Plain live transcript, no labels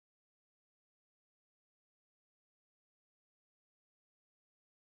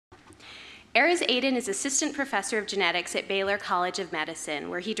Erez Aiden is Assistant Professor of Genetics at Baylor College of Medicine,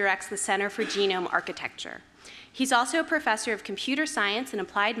 where he directs the Center for Genome Architecture. He's also a professor of computer science and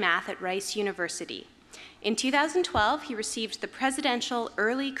applied math at Rice University. In 2012, he received the Presidential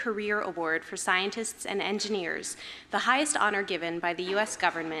Early Career Award for Scientists and Engineers, the highest honor given by the US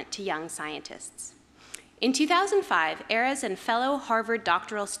government to young scientists. In 2005, Erez and fellow Harvard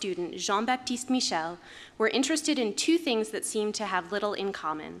doctoral student Jean-Baptiste Michel were interested in two things that seemed to have little in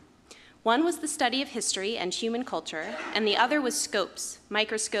common. One was the study of history and human culture, and the other was scopes,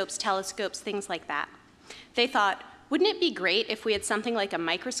 microscopes, telescopes, things like that. They thought, wouldn't it be great if we had something like a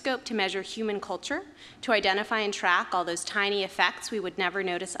microscope to measure human culture, to identify and track all those tiny effects we would never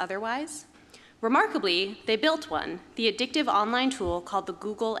notice otherwise? Remarkably, they built one, the addictive online tool called the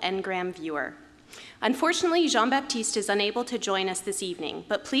Google Ngram Viewer. Unfortunately, Jean-Baptiste is unable to join us this evening,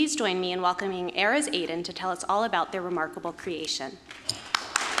 but please join me in welcoming Erez Aiden to tell us all about their remarkable creation.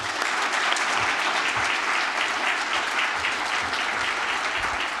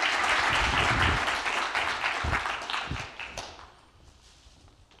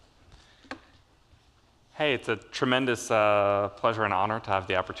 Hey, it's a tremendous pleasure and honor to have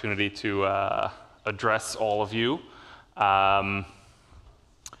the opportunity to address all of you. What I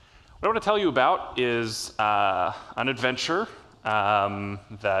want to tell you about is an adventure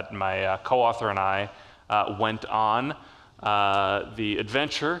that my co-author and I went on. The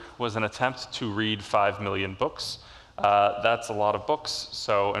adventure was an attempt to read 5 million books. That's a lot of books,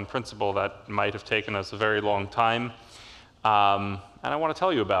 so in principle that might have taken us a very long time. And I want to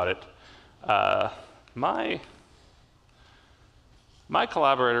tell you about it. My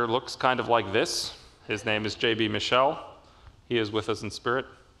collaborator looks kind of like this. His name is J.B. Michel. He is with us in spirit.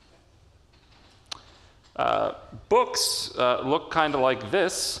 Books look kind of like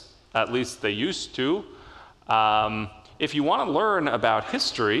this, at least they used to. If you want to learn about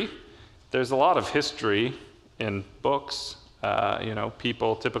history, there's a lot of history in books.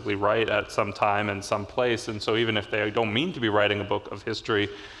 People typically write at some time and some place, and so even if they don't mean to be writing a book of history,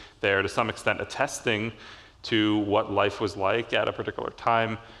 they're to some extent attesting to what life was like at a particular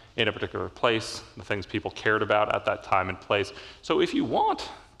time, in a particular place, the things people cared about at that time and place. So if you want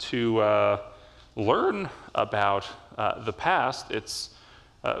to learn about the past, it's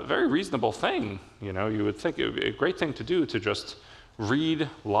a very reasonable thing. You would think it would be a great thing to do to just read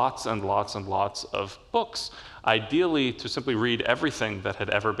lots and lots and lots of books, ideally to simply read everything that had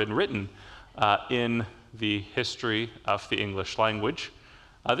ever been written in the history of the English language.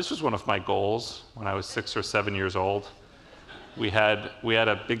 This was one of my goals when I was 6 or 7 years old. We had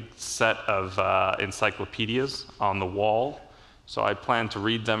a big set of encyclopedias on the wall, so I planned to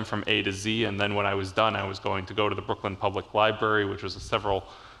read them from A to Z, and then when I was done, I was going to go to the Brooklyn Public Library, which was several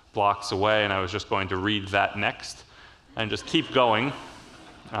blocks away, and I was just going to read that next, and just keep going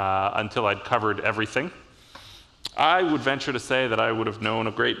until I'd covered everything. I would venture to say that I would have known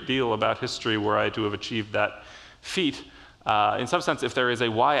a great deal about history were I to have achieved that feat. In some sense, if there is a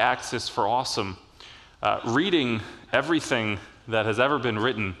y-axis for awesome, reading everything that has ever been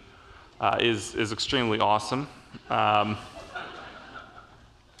written is extremely awesome.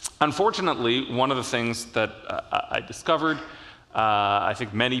 Unfortunately, one of the things that I discovered, I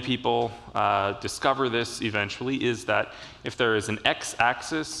think many people discover this eventually, is that if there is an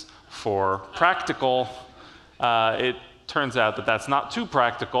x-axis for practical, it turns out that that's not too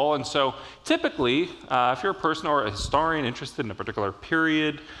practical, and so typically, if you're a person or a historian interested in a particular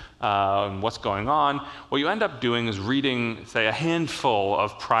period, and what's going on, what you end up doing is reading, say, a handful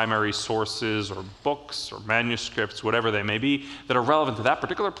of primary sources or books or manuscripts, whatever they may be, that are relevant to that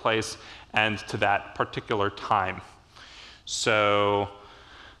particular place and to that particular time. So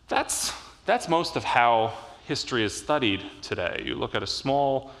that's most of how history is studied today. You look at a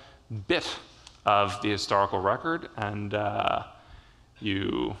small bit of the historical record, and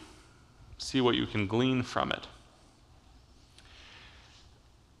you see what you can glean from it.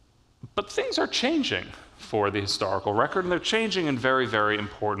 But things are changing for the historical record, and they're changing in very, very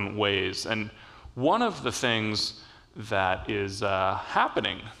important ways. And one of the things that is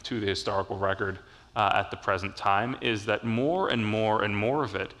happening to the historical record at the present time is that more and more and more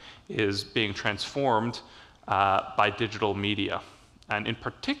of it is being transformed by digital media. And in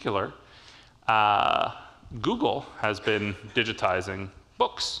particular, Google has been digitizing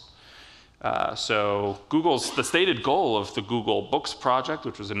books. So the stated goal of the Google Books project,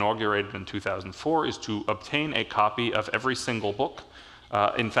 which was inaugurated in 2004, is to obtain a copy of every single book,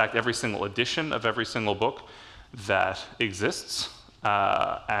 in fact, every single edition of every single book that exists,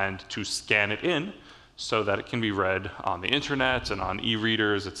 and to scan it in so that it can be read on the internet and on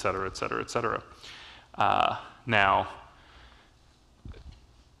e-readers, et cetera, et cetera, et cetera. Now,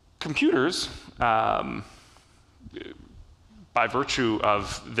 computers, by virtue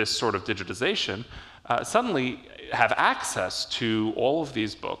of this sort of digitization, suddenly have access to all of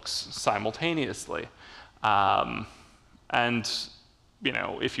these books simultaneously. And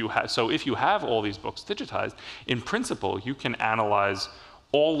if you have all these books digitized, in principle, you can analyze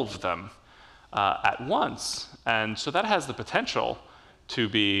all of them at once. And so that has the potential to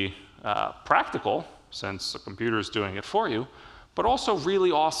be practical, since a computer is doing it for you, but also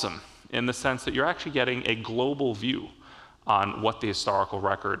really awesome in the sense that you're actually getting a global view on what the historical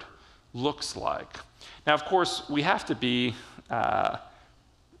record looks like. Now, of course, we have to be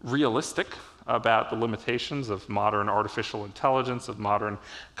realistic about the limitations of modern artificial intelligence, of modern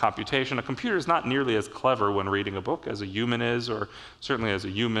computation. A computer is not nearly as clever when reading a book as a human is, or certainly as a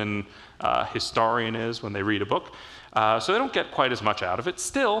human historian is when they read a book. So they don't get quite as much out of it.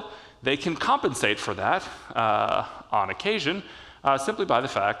 Still, they can compensate for that on occasion simply by the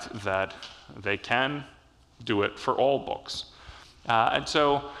fact that they can do it for all books. And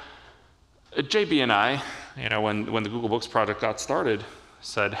so JB and I, when the Google Books project got started,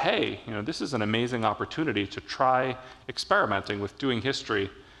 said, hey, this is an amazing opportunity to try experimenting with doing history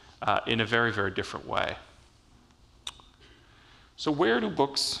in a very, very different way. So where do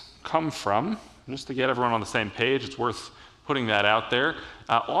books come from? Just to get everyone on the same page, it's worth putting that out there.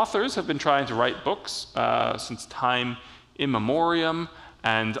 Authors have been trying to write books since time immemorial,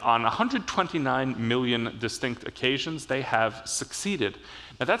 and on 129 million distinct occasions, they have succeeded.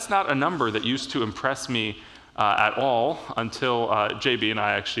 Now, that's not a number that used to impress me at all until JB and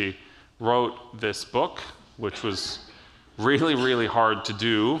I actually wrote this book, which was really, really hard to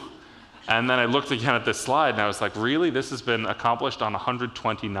do. And then I looked again at this slide, and I was like, really? This has been accomplished on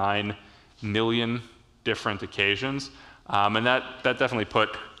 129 million different occasions? And that definitely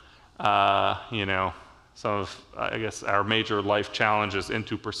put, some of, I guess, our major life challenges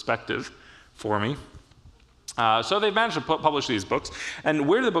into perspective for me. So they've managed to publish these books. And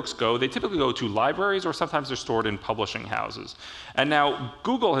where do the books go? They typically go to libraries, or sometimes they're stored in publishing houses. And now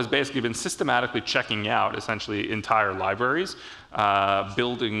Google has basically been systematically checking out, essentially, entire libraries,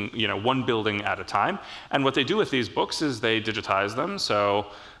 building, one building at a time. And what they do with these books is they digitize them. So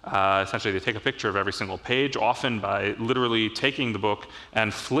essentially, they take a picture of every single page, often by literally taking the book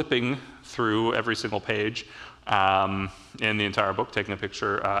and flipping through every single page in the entire book, taking a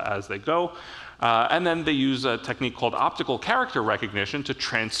picture as they go. And then they use a technique called optical character recognition to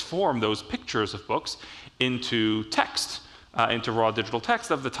transform those pictures of books into text, into raw digital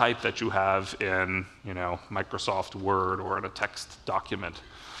text of the type that you have in, Microsoft Word or in a text document.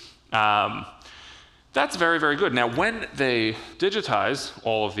 That's very, very good. Now, when they digitize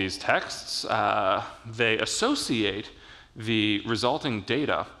all of these texts, they associate the resulting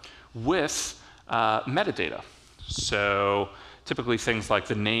data with metadata. So typically things like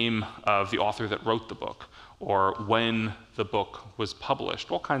the name of the author that wrote the book, or when the book was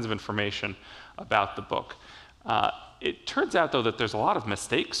published, all kinds of information about the book. It turns out, though, that there's a lot of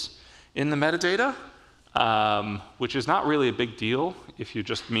mistakes in the metadata, which is not really a big deal if you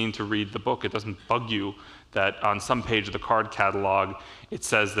just mean to read the book. It doesn't bug you that on some page of the card catalog it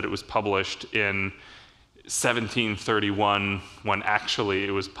says that it was published in 1731 when actually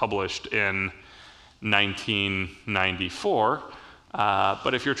it was published in 1994.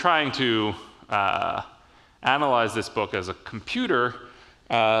 But if you're trying to analyze this book as a computer,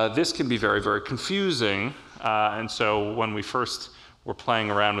 this can be very, very confusing. And so when we first were playing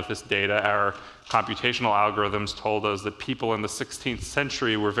around with this data, our computational algorithms told us that people in the 16th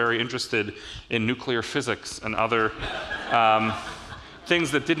century were very interested in nuclear physics and other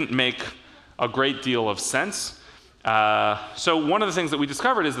things that didn't make a great deal of sense. So one of the things that we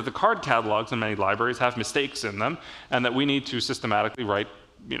discovered is that the card catalogs in many libraries have mistakes in them, and that we need to systematically write,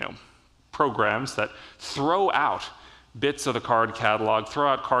 programs that throw out bits of the card catalog, throw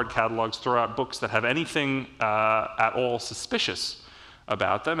out card catalogs, throw out books that have anything at all suspicious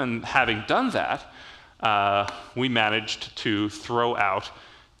about them. And having done that, we managed to throw out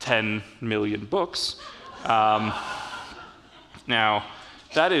 10 million books. Now,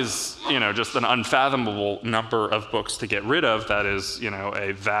 that is, just an unfathomable number of books to get rid of. That is,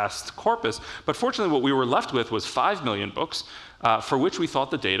 a vast corpus. But fortunately, what we were left with was 5 million books, for which we thought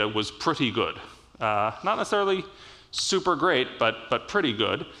the data was pretty good. Not necessarily super great, but pretty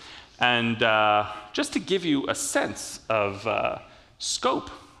good. And just to give you a sense of scope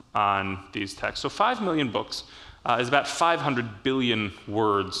on these texts, so 5 million books is about 500 billion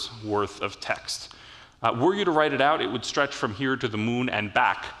words worth of text. Were you to write it out, it would stretch from here to the moon and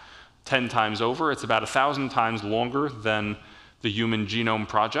back 10 times over. It's about 1,000 times longer than the Human Genome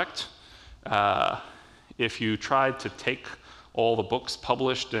Project. If you tried to take all the books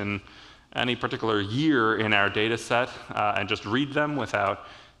published in any particular year in our data set and just read them without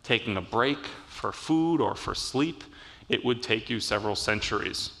taking a break for food or for sleep, it would take you several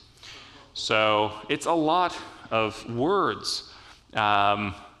centuries. So it's a lot of words.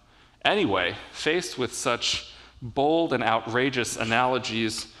 Anyway, faced with such bold and outrageous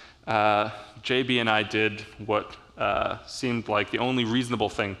analogies, JB and I did what seemed like the only reasonable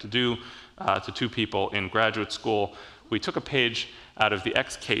thing to do to two people in graduate school. We took a page out of the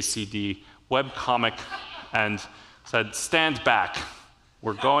XKCD webcomic and said, "Stand back.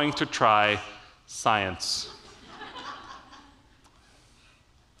 We're going to try science."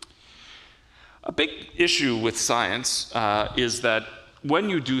 A big issue with science is that when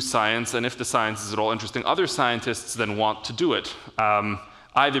you do science, and if the science is at all interesting, other scientists then want to do it,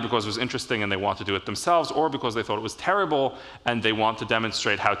 either because it was interesting and they want to do it themselves, or because they thought it was terrible and they want to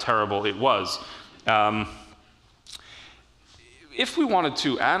demonstrate how terrible it was. If we wanted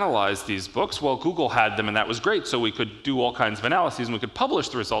to analyze these books, well, Google had them, and that was great, so we could do all kinds of analyses, and we could publish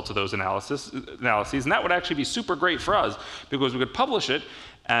the results of those analyses, and that would actually be super great for us, because we could publish it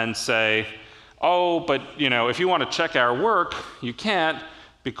and say, oh, but if you want to check our work, you can't,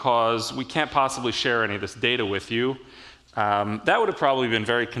 because we can't possibly share any of this data with you. That would have probably been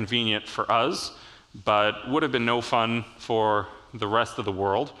very convenient for us, but would have been no fun for the rest of the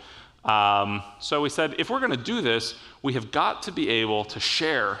world. So we said, if we're going to do this, we have got to be able to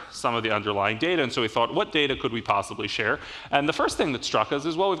share some of the underlying data. And so we thought, what data could we possibly share? And the first thing that struck us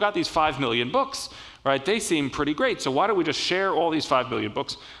is, well, we've got these 5 million books, right? They seem pretty great. So why don't we just share all these 5 million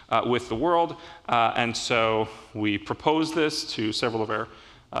books with the world? And so we proposed this to several of our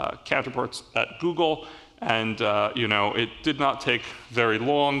counterparts at Google. And it did not take very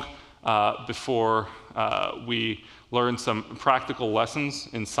long before we learned some practical lessons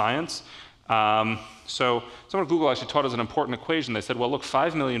in science. So someone at Google actually taught us an important equation. They said, well, look,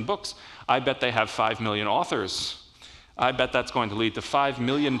 5 million books, I bet they have 5 million authors. I bet that's going to lead to 5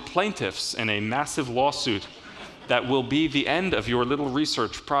 million plaintiffs in a massive lawsuit that will be the end of your little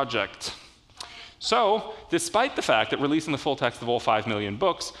research project. So, despite the fact that releasing the full text of all 5 million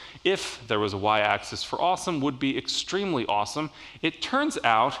books, if there was a y-axis for awesome, would be extremely awesome, it turns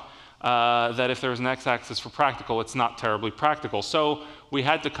out that if there's an x-axis for practical, it's not terribly practical. So we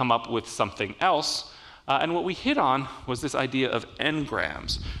had to come up with something else. And what we hit on was this idea of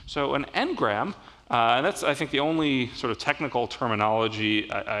n-grams. So an n-gram, and that's, I think, the only sort of technical terminology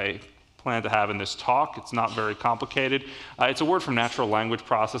I plan to have in this talk. It's not very complicated. It's a word from natural language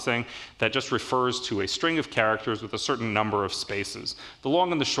processing that just refers to a string of characters with a certain number of spaces. The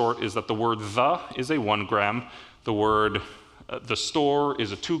long and the short is that the word "the" is a 1 gram, the word "the store"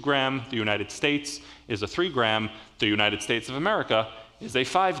 is a 2 gram, the United States is a 3 gram, the United States of America is a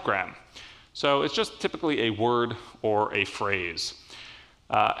 5 gram. So it's just typically a word or a phrase.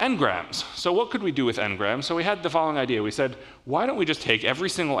 N-grams. So what could we do with n-grams? So we had the following idea. We said, why don't we just take every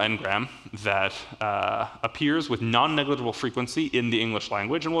single n-gram that appears with non-negligible frequency in the English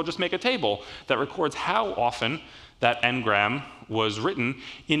language, and we'll just make a table that records how often that n-gram was written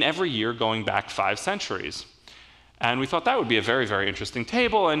in every year going back 5 centuries. And we thought that would be a very, very interesting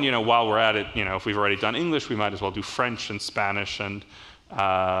table. And while we're at it, if we've already done English, we might as well do French and Spanish and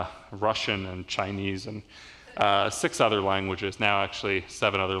Russian and Chinese and 6 other languages, now actually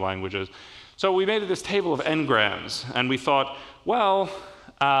 7 other languages. So we made this table of n-grams, and we thought, well,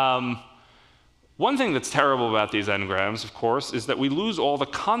 one thing that's terrible about these n-grams, of course, is that we lose all the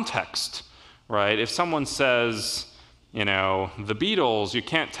context, right? If someone says, the Beatles, you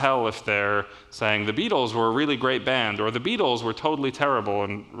can't tell if they're saying the Beatles were a really great band or the Beatles were totally terrible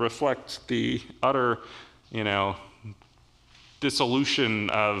and reflect the utter, dissolution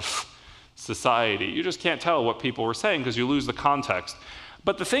of society. You just can't tell what people were saying because you lose the context.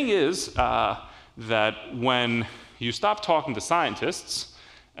 But the thing is that when you stop talking to scientists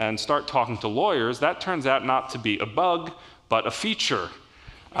and start talking to lawyers, that turns out not to be a bug, but a feature.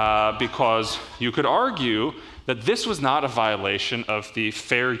 Because you could argue that this was not a violation of the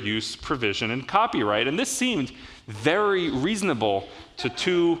fair use provision in copyright. And this seemed very reasonable to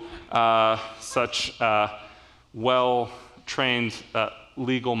two such well-trained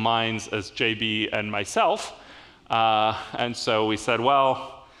legal minds as JB and myself. And so we said,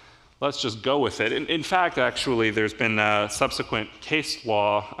 well, let's just go with it. In fact, actually, there's been subsequent case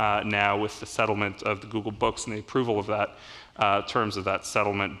law now with the settlement of the Google books and the approval of that, terms of that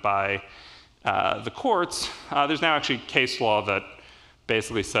settlement by the courts. There's now actually case law that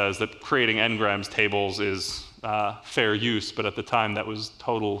basically says that creating n-grams tables is fair use, but at the time that was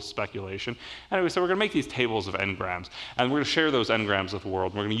total speculation. Anyway, so we're going to make these tables of n-grams, and we're going to share those n-grams with the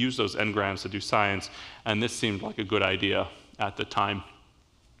world. We're going to use those n-grams to do science, and this seemed like a good idea. at the time.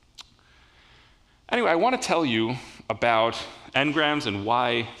 Anyway, I want to tell you about n-grams and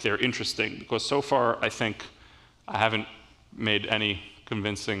why they're interesting, because so far I think I haven't made any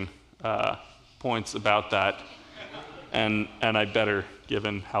convincing points about that, and I better,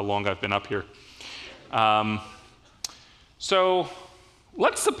 given how long I've been up here. So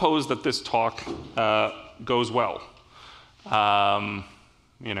let's suppose that this talk goes well.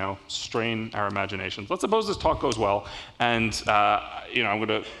 Strain our imaginations. Let's suppose this talk goes well, and I'm going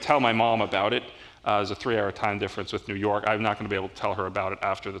to tell my mom about it. There's a 3-hour time difference with New York. I'm not going to be able to tell her about it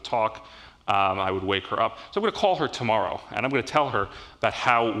after the talk. I would wake her up. So I'm going to call her tomorrow, and I'm going to tell her about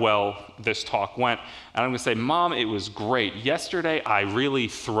how well this talk went. And I'm going to say, Mom, it was great. Yesterday, I really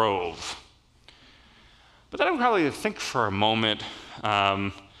throve. But then I'm probably going to think for a moment,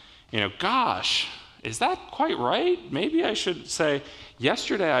 gosh, is that quite right? Maybe I should say,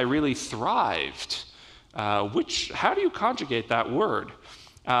 yesterday, I really thrived. How do you conjugate that word?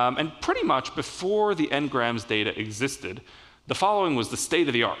 And pretty much before the n-grams data existed, the following was the state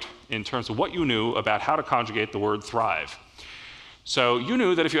of the art in terms of what you knew about how to conjugate the word thrive. So you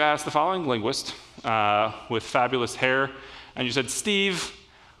knew that if you asked the following linguist with fabulous hair, and you said, Steve,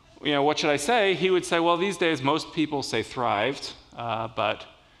 what should I say? He would say, well, these days most people say thrived, but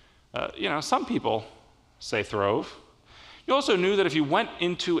some people say throve. You also knew that if you went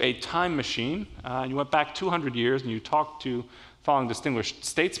into a time machine, and you went back 200 years and you talked to following distinguished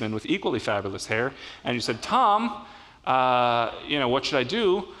statesmen with equally fabulous hair, and you said, Tom, what should I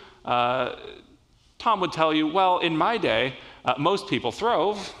do? Tom would tell you, well, in my day, most people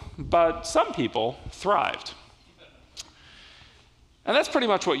throve, but some people thrived. And that's pretty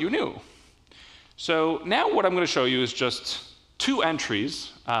much what you knew. So now what I'm going to show you is just 2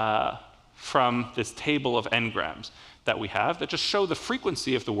 entries from this table of n-grams that we have that just show the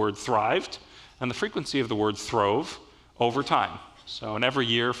frequency of the word thrived and the frequency of the word throve over time. So in every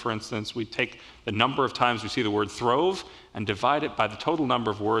year, for instance, we take the number of times we see the word throve and divide it by the total number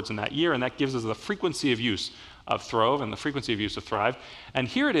of words in that year, and that gives us the frequency of use of throve and the frequency of use of thrive. And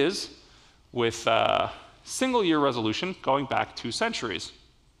here it is with single year resolution going back 2 centuries.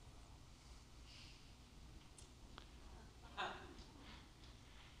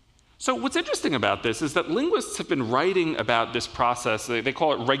 So what's interesting about this is that linguists have been writing about this process. They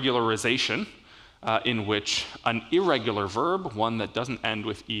call it regularization, in which an irregular verb, one that doesn't end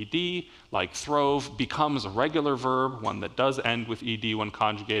with ed, like throve, becomes a regular verb, one that does end with ed when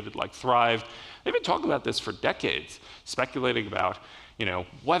conjugated, like thrived. They've been talking about this for decades, speculating about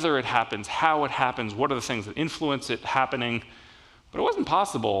whether it happens, how it happens, what are the things that influence it happening. But it wasn't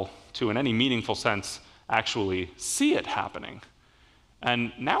possible to, in any meaningful sense, actually see it happening.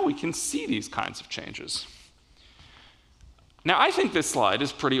 And now we can see these kinds of changes. Now, I think this slide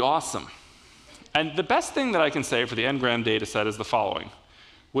is pretty awesome. And the best thing that I can say for the n-gram data set is the following,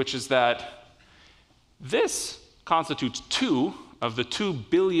 which is that this constitutes 2 of the 2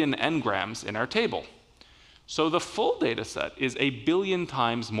 billion n-grams in our table. So the full data set is 1 billion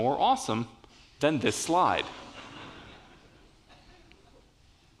times more awesome than this slide.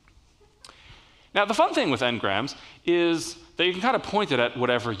 Now, the fun thing with n-grams is that you can kind of point it at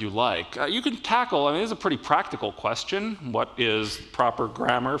whatever you like. You can tackle, this is a pretty practical question, what is proper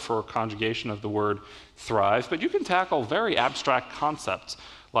grammar for conjugation of the word thrive, but you can tackle very abstract concepts,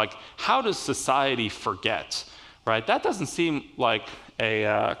 like how does society forget, right? That doesn't seem like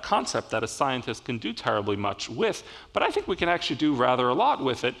a concept that a scientist can do terribly much with, but I think we can actually do rather a lot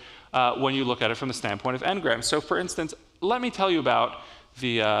with it when you look at it from the standpoint of n-grams. So for instance, let me tell you about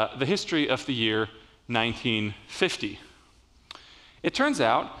the history of the year 1950. It turns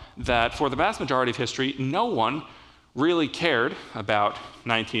out that for the vast majority of history, no one really cared about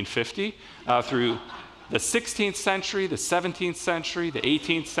 1950 through the 16th century, the 17th century, the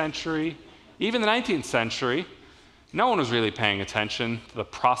 18th century, even the 19th century. No one was really paying attention to the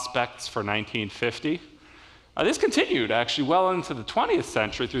prospects for 1950. This continued actually well into the 20th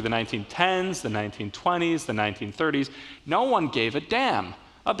century through the 1910s, the 1920s, the 1930s. No one gave a damn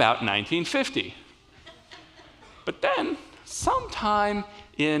about 1950. But then, sometime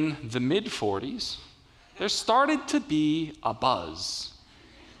in the mid-40s, there started to be a buzz.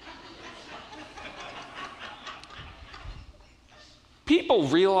 People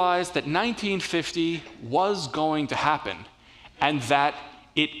realized that 1950 was going to happen and that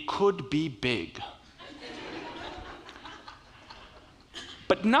it could be big.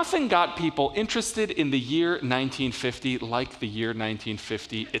 But nothing got people interested in the year 1950 like the year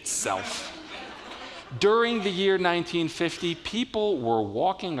 1950 itself. During the year 1950, people were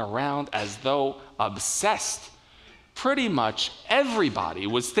walking around as though obsessed. Pretty much everybody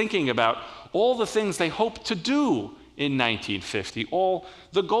was thinking about all the things they hoped to do in 1950, all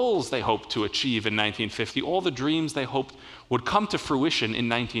the goals they hoped to achieve in 1950, all the dreams they hoped would come to fruition in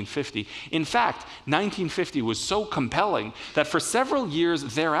 1950. In fact, 1950 was so compelling that for several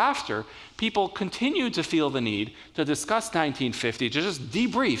years thereafter, people continued to feel the need to discuss 1950, to just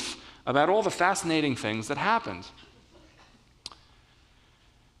debrief about all the fascinating things that happened.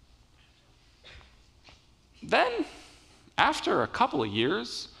 Then, after a couple of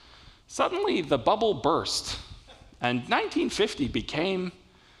years, suddenly the bubble burst, and 1950 became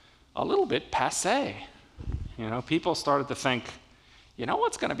a little bit passé. People started to think, you know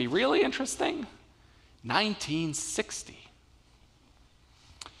what's going to be really interesting? 1960.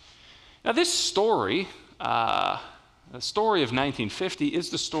 Now this story, the story of 1950, is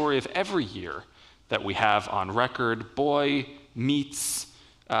the story of every year that we have on record. Boy meets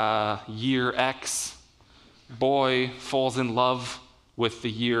year X. Boy falls in love with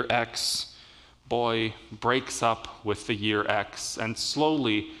the year X. Boy breaks up with the year X, and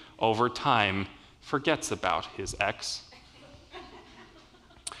slowly, over time, forgets about his ex.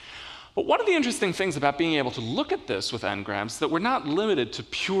 But one of the interesting things about being able to look at this with engrams is that we're not limited to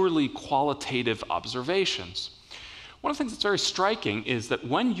purely qualitative observations. One of the things that's very striking is that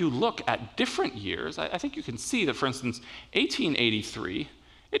when you look at different years, I think you can see that, for instance, 1883,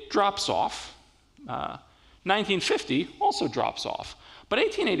 it drops off. 1950 also drops off. But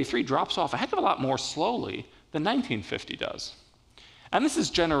 1883 drops off a heck of a lot more slowly than 1950 does. And this is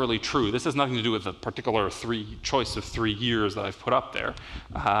generally true. This has nothing to do with the particular choice of 3 years that I've put up there.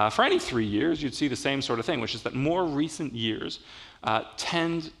 For any 3 years, you'd see the same sort of thing, which is that more recent years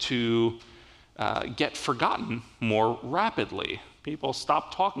tend to get forgotten more rapidly. People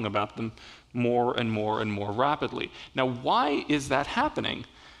stop talking about them more and more and more rapidly. Now, why is that happening?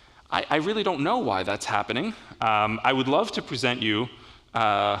 I really don't know why that's happening. I would love to present you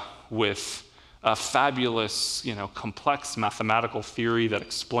with a fabulous, complex mathematical theory that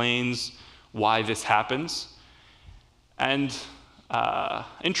explains why this happens. And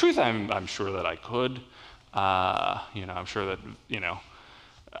in truth, I'm sure that I could. I'm sure that,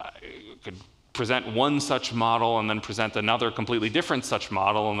 I could present one such model and then present another completely different such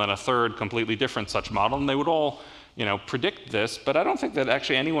model and then a third completely different such model, and they would all predict this, but I don't think that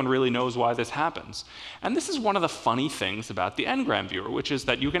actually anyone really knows why this happens. And this is one of the funny things about the Ngram viewer, which is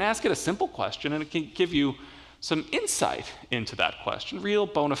that you can ask it a simple question and it can give you some insight into that question, real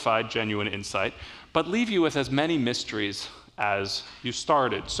bona fide, genuine insight, but leave you with as many mysteries as you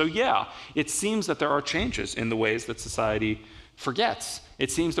started. So yeah, it seems that there are changes in the ways that society forgets.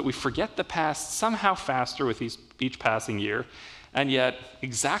 It seems that we forget the past somehow faster with each passing year. And yet,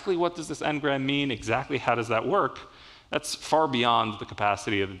 exactly what does this Ngram mean? Exactly how does that work? That's far beyond the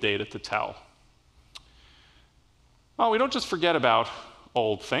capacity of the data to tell. Well, we don't just forget about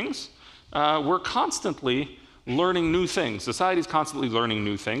old things. We're constantly learning new things. Society's constantly learning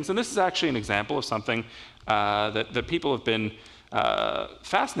new things. And this is actually an example of something that people have been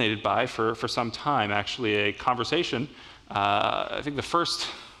fascinated by for some time. Actually, a conversation, I think the first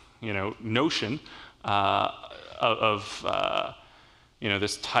notion of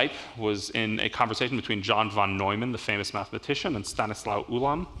this type was in a conversation between John von Neumann, the famous mathematician, and Stanislaw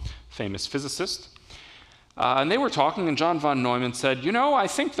Ulam, famous physicist. And they were talking, and John von Neumann said, I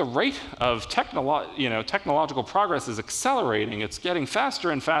think the rate of technological progress is accelerating. It's getting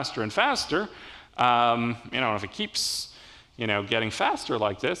faster and faster and faster. If it keeps getting faster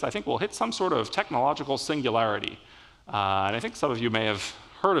like this, I think we'll hit some sort of technological singularity. And I think some of you may have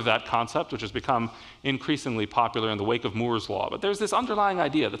heard of that concept, which has become increasingly popular in the wake of Moore's law. But there's this underlying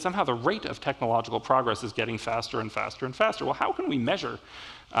idea that somehow the rate of technological progress is getting faster and faster and faster. Well, how can we measure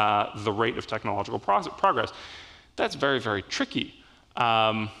the rate of technological progress? That's very, very tricky.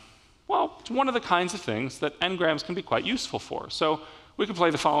 Well, it's one of the kinds of things that Ngrams can be quite useful for. So we can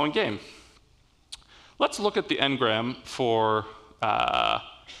play the following game. Let's look at the Ngram for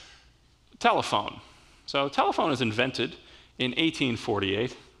telephone. So telephone is invented in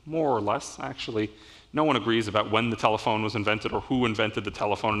 1848, more or less. Actually, no one agrees about when the telephone was invented or who invented the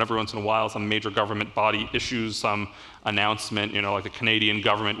telephone, and every once in a while some major government body issues some announcement, like the Canadian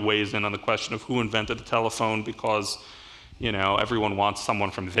government weighs in on the question of who invented the telephone because, everyone wants someone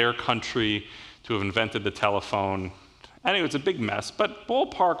from their country to have invented the telephone. Anyway, it's a big mess, but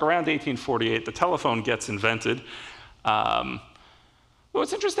ballpark around 1848, the telephone gets invented.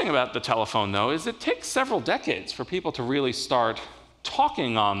 What's interesting about the telephone, though, is it takes several decades for people to really start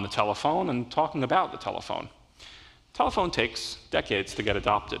talking on the telephone and talking about the telephone. Telephone takes decades to get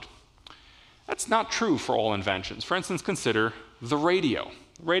adopted. That's not true for all inventions. For instance, consider the radio.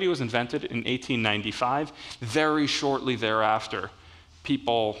 The radio was invented in 1895. Very shortly thereafter,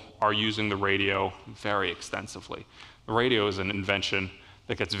 people are using the radio very extensively. The radio is an invention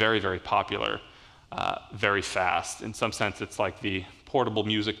that gets very, very popular very fast. In some sense, it's like the portable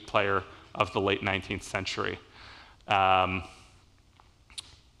music player of the late 19th century.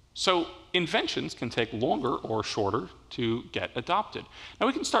 So inventions can take longer or shorter to get adopted. Now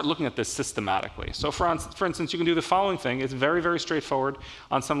we can start looking at this systematically. So for instance, you can do the following thing. It's very, very straightforward.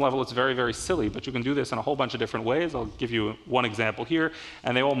 On some level, it's very, very silly, but you can do this in a whole bunch of different ways. I'll give you one example here,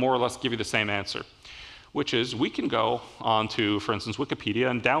 and they all more or less give you the same answer, which is we can go onto, for instance, Wikipedia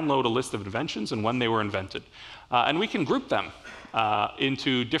and download a list of inventions and when they were invented. And we can group them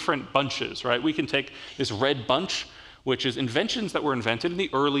into different bunches, right? We can take this red bunch, which is inventions that were invented in the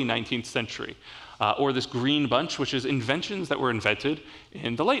early 19th century, or this green bunch, which is inventions that were invented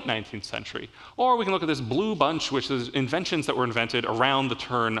in the late 19th century. Or we can look at this blue bunch, which is inventions that were invented around the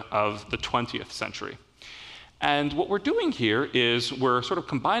turn of the 20th century. And what we're doing here is we're sort of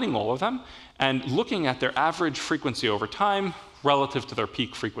combining all of them and looking at their average frequency over time relative to their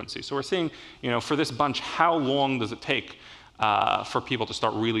peak frequency. So we're seeing, for this bunch, how long does it take for people to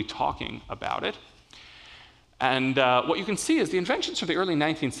start really talking about it? And what you can see is the inventions from the early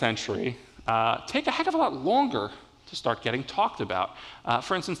 19th century take a heck of a lot longer to start getting talked about.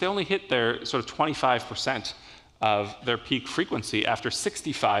 For instance, they only hit their sort of 25% of their peak frequency after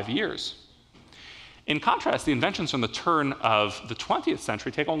 65 years. In contrast, the inventions from the turn of the 20th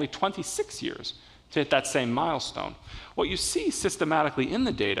century take only 26 years to hit that same milestone. What you see systematically in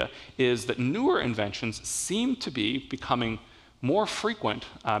the data is that newer inventions seem to be becoming more frequent,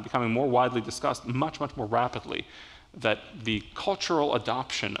 becoming more widely discussed much, much more rapidly, that the cultural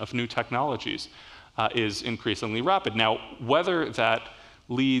adoption of new technologies is increasingly rapid. Now, whether that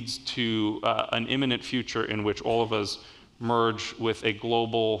leads to an imminent future in which all of us merge with a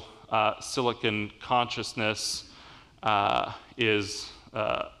global silicon consciousness is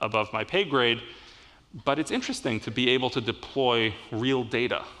above my pay grade, but it's interesting to be able to deploy real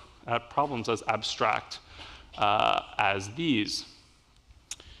data at problems as abstract as these.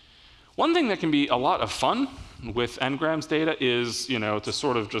 One thing that can be a lot of fun with Ngram's data is, to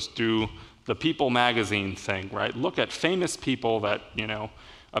sort of just do the People magazine thing, right? Look at famous people that,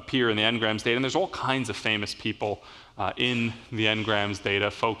 appear in the Ngram's data, and there's all kinds of famous people in the Ngram's data,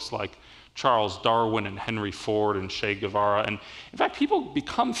 folks like Charles Darwin and Henry Ford and Che Guevara. And in fact, people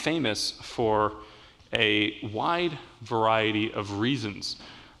become famous for a wide variety of reasons.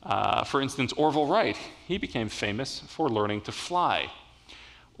 For instance, Orville Wright, he became famous for learning to fly.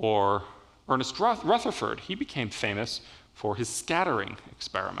 Or Ernest Rutherford, he became famous for his scattering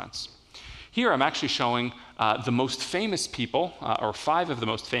experiments. Here I'm actually showing the most famous people, or 5 of the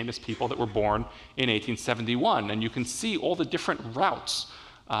most famous people that were born in 1871. And you can see all the different routes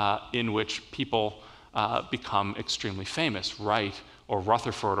in which people become extremely famous. Wright or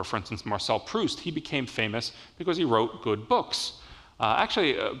Rutherford, or for instance, Marcel Proust, he became famous because he wrote good books.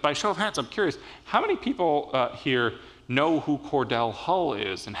 Actually, by show of hands, I'm curious, how many people here know who Cordell Hull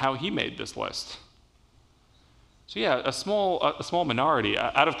is and how he made this list? So yeah, a small minority.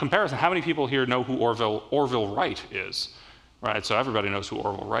 Out of comparison, how many people here know who Orville Wright is? Right, so everybody knows who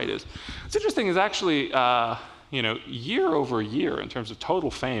Orville Wright is. What's interesting is actually, year over year, in terms of total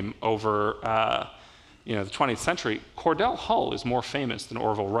fame over the 20th century, Cordell Hull is more famous than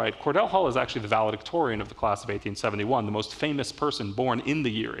Orville Wright. Cordell Hull is actually the valedictorian of the class of 1871, the most famous person born in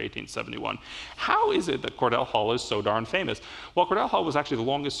the year 1871. How is it that Cordell Hull is so darn famous? Well, Cordell Hull was actually the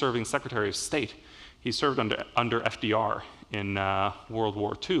longest serving Secretary of State. He served under FDR in World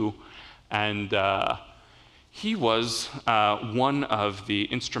War II, and he was one of the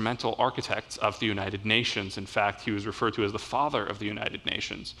instrumental architects of the United Nations. In fact, he was referred to as the father of the United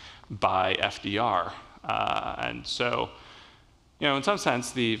Nations by FDR. And so, in some sense,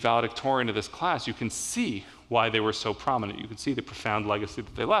 the valedictorian of this class, you can see why they were so prominent. You can see the profound legacy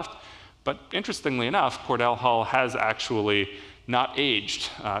that they left. But interestingly enough, Cordell Hull has actually not aged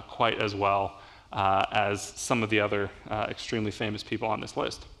quite as well as some of the other extremely famous people on this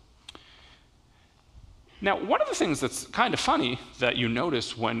list. Now, one of the things that's kind of funny that you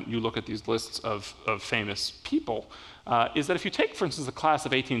notice when you look at these lists of famous people is that if you take, for instance, the class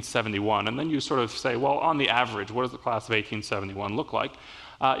of 1871, and then you sort of say, well, on the average, what does the class of 1871 look like?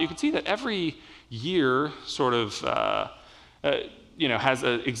 You can see that every year sort of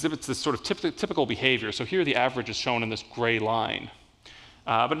exhibits this sort of typical behavior. So here the average is shown in this gray line.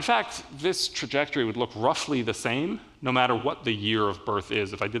 But in fact, this trajectory would look roughly the same no matter what the year of birth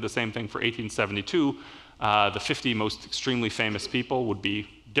is. If I did the same thing for 1872, the 50 most extremely famous people would be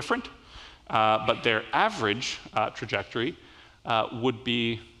different, but their average trajectory would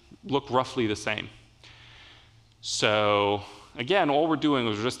look roughly the same. So again, all we're doing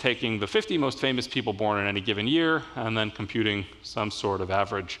is we're just taking the 50 most famous people born in any given year and then computing some sort of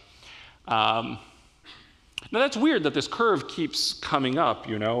average. Now that's weird that this curve keeps coming up,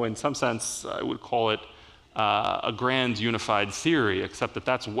 you know. In some sense, I would call it a grand unified theory, except that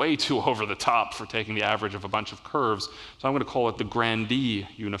that's way too over the top for taking the average of a bunch of curves. So I'm going to call it the grandee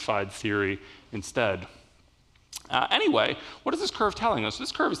unified theory instead. Anyway, what is this curve telling us?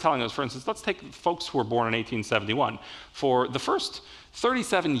 This curve is telling us, for instance, let's take folks who were born in 1871. For the first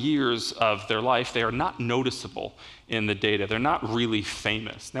 37 years of their life, they are not noticeable in the data. They're not really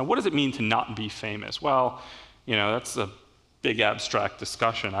famous. Now, what does it mean to not be famous? Well, you know, that's a big abstract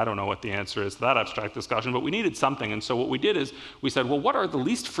discussion. I don't know what the answer is to that abstract discussion, but we needed something. And so what we did is we said, well, what are the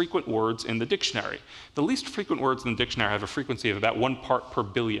least frequent words in the dictionary? The least frequent words in the dictionary have a frequency of about 1 part per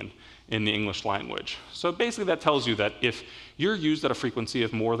billion in the English language. So basically that tells you that if you're used at a frequency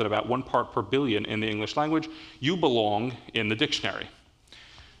of more than about 1 part per billion in the English language, you belong in the dictionary.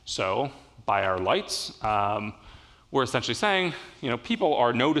 So by our lights, we're essentially saying, you know, people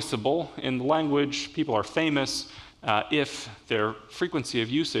are noticeable in the language, people are famous if their frequency of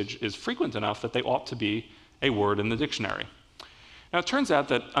usage is frequent enough that they ought to be a word in the dictionary. Now, it turns out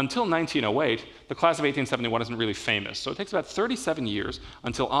that until 1908, the class of 1871 isn't really famous. So it takes about 37 years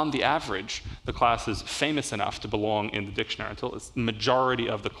until, on the average, the class is famous enough to belong in the dictionary, until the majority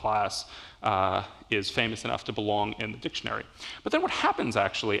of the class is famous enough to belong in the dictionary. But then what happens,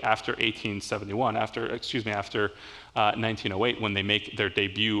 actually, after 1871, after 1908, when they make their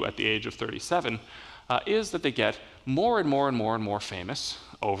debut at the age of 37, is that they get more and more and more and more famous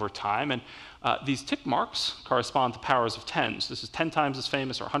over time. And these tick marks correspond to powers of tens. This is 10 times as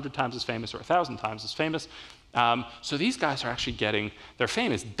famous, or 100 times as famous, or 1,000 times as famous. So these guys are actually getting their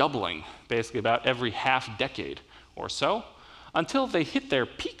fame is doubling, basically about every half decade or so, until they hit their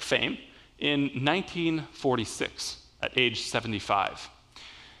peak fame in 1946 at age 75.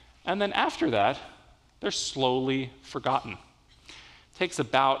 And then after that, they're slowly forgotten. It takes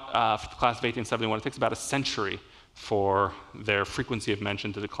about, for the class of 1871, it takes about a century for their frequency of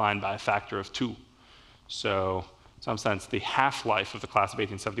mention to decline by a factor of 2. So, in some sense, the half-life of the class of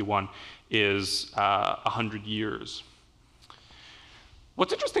 1871 is 100 years.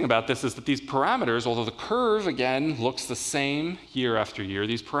 What's interesting about this is that these parameters, although the curve, again, looks the same year after year,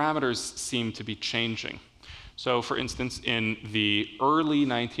 these parameters seem to be changing. So, for instance, in the early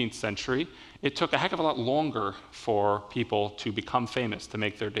 19th century, it took a heck of a lot longer for people to become famous, to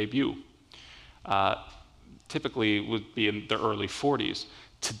make their debut. Typically would be in their early 40s.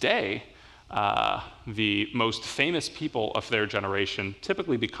 Today, the most famous people of their generation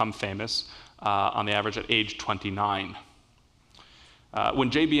typically become famous on the average at age 29.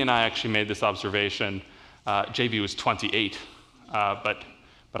 When JB and I actually made this observation, JB was 28, but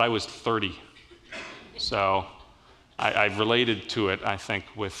I was 30. So I related to it, I think,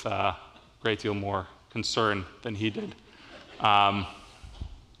 with a great deal more concern than he did. Now,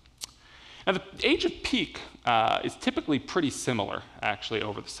 the age of peak is typically pretty similar, actually,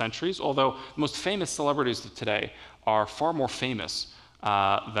 over the centuries, although the most famous celebrities of today are far more famous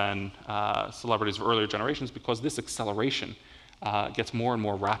than celebrities of earlier generations, because this acceleration gets more and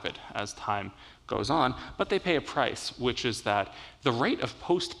more rapid as time goes on, but they pay a price, which is that the rate of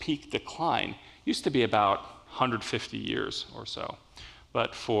post-peak decline used to be about 150 years or so.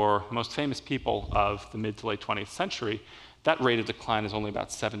 But for most famous people of the mid to late 20th century, that rate of decline is only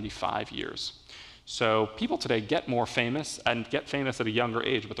about 75 years. So people today get more famous and get famous at a younger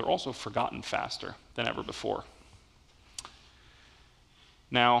age, but they're also forgotten faster than ever before.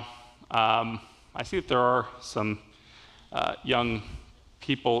 Now, I see that there are some young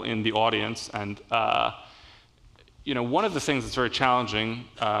people in the audience, and you know, one of the things that's very challenging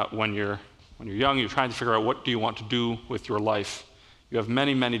when you're young, you're trying to figure out what do you want to do with your life. You have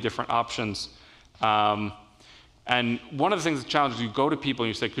many, many different options. And one of the things that challenges you go to people and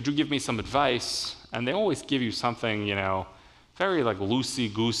you say, could you give me some advice? And they always give you something, you know, very like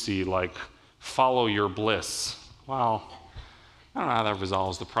loosey-goosey, like follow your bliss. Well, I don't know how that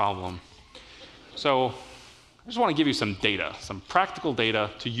resolves the problem. So I just want to give you some data, some practical data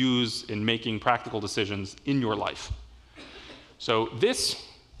to use in making practical decisions in your life. So this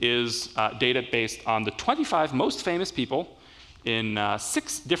is data based on the 25 most famous people in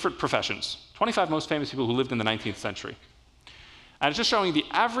 6 different professions. 25 most famous people who lived in the 19th century. And it's just showing the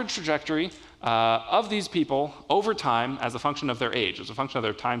average trajectory of these people over time as a function of their age, as a function of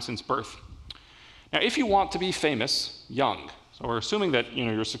their time since birth. Now, if you want to be famous young, so we're assuming that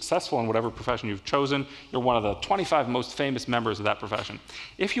you're successful in whatever profession you've chosen, you're one of the 25 most famous members of that profession.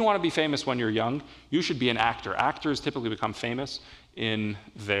 If you want to be famous when you're young, you should be an actor. Actors typically become famous in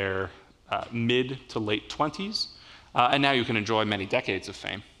their mid to late 20s. and now you can enjoy many decades of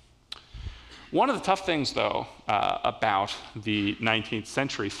fame. One of the tough things, though, about the 19th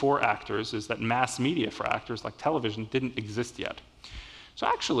century for actors is that mass media for actors, like television, didn't exist yet. So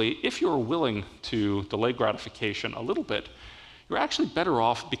actually, if you're willing to delay gratification a little bit, you're actually better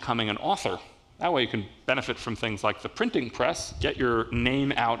off becoming an author. That way you can benefit from things like the printing press, get your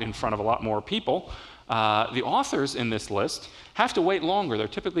name out in front of a lot more people. The authors in this list have to wait longer. They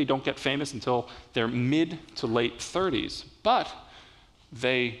typically don't get famous until their mid to late 30s, but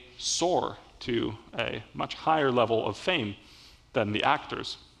they soar to a much higher level of fame than the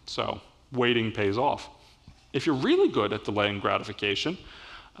actors. So waiting pays off. If you're really good at delaying gratification,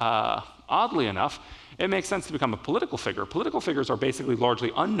 oddly enough, it makes sense to become a political figure. Political figures are basically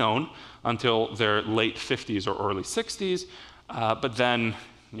largely unknown until their late 50s or early 60s, but then,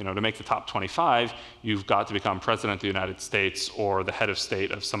 to make the top 25, you've got to become president of the United States or the head of state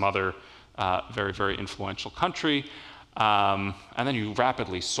of some other very, very influential country, and then you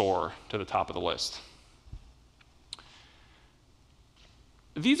rapidly soar to the top of the list.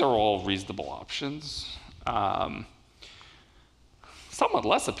 These are all reasonable options. Somewhat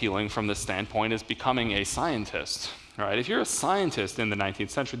less appealing from this standpoint is becoming a scientist. Right? If you're a scientist in the 19th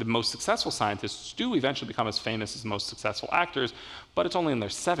century, the most successful scientists do eventually become as famous as the most successful actors, but it's only in their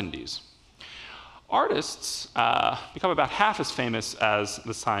 70s. Artists become about half as famous as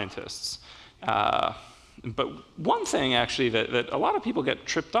the scientists. But one thing, actually, that a lot of people get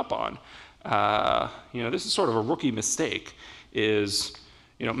tripped up on, this is sort of a rookie mistake, is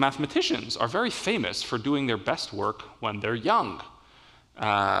mathematicians are very famous for doing their best work when they're young.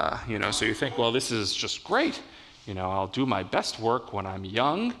 So you think, well, this is just great. I'll do my best work when I'm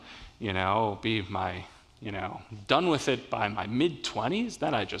young, be my, done with it by my mid-20s.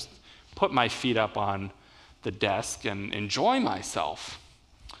 Then I just put my feet up on the desk and enjoy myself.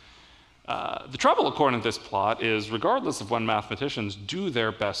 The trouble, according to this plot, is regardless of when mathematicians do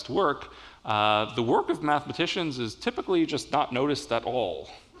their best work, the work of mathematicians is typically just not noticed at all.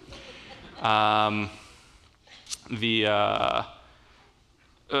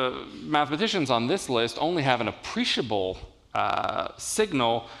 Mathematicians on this list only have an appreciable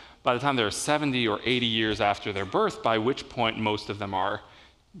signal by the time they're 70 or 80 years after their birth, by which point most of them are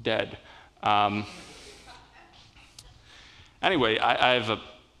dead. Anyway, I have a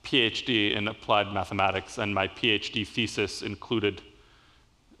PhD in applied mathematics, and my PhD thesis included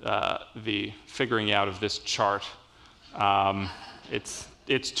the figuring out of this chart.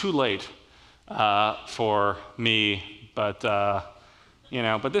 It's too late for me, but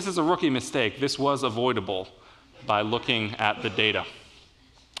this is a rookie mistake. This was avoidable by looking at the data.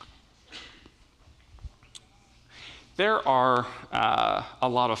 There are a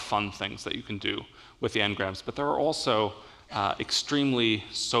lot of fun things that you can do with the engrams, but there are also extremely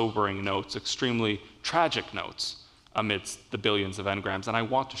sobering notes, extremely tragic notes amidst the billions of engrams, and I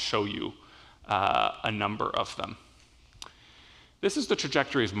want to show you a number of them. This is the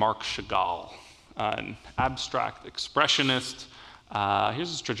trajectory of Marc Chagall, an abstract expressionist. Here's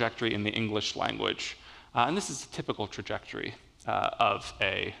his trajectory in the English language. And this is a typical trajectory of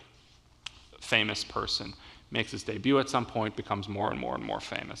a famous person. Makes his debut at some point, becomes more and more and more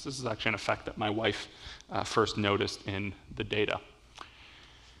famous. This is actually an effect that my wife first noticed in the data.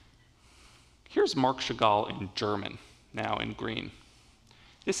 Here's Marc Chagall in German, now in green.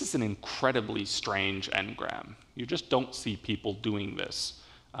 This is an incredibly strange engram. You just don't see people doing this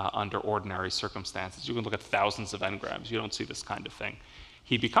under ordinary circumstances. You can look at thousands of engrams. You don't see this kind of thing.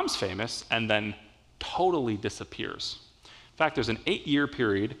 He becomes famous and then totally disappears. In fact, there's an 8-year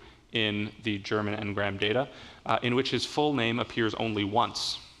period in the German engram data in which his full name appears only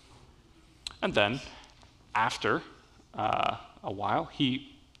once. And then, after a while,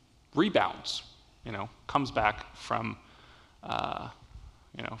 he rebounds, comes back from a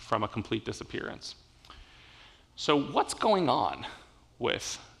complete disappearance. So what's going on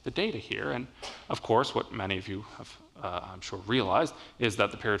with the data here? And of course, what many of you have, I'm sure, realized is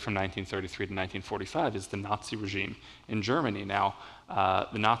that the period from 1933 to 1945 is the Nazi regime in Germany. Now,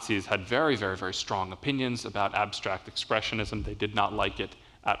 the Nazis had very, very, very strong opinions about abstract expressionism. They did not like it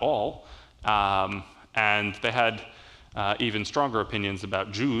at all. And they had even stronger opinions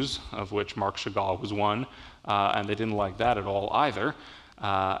about Jews, of which Marc Chagall was one, and they didn't like that at all either.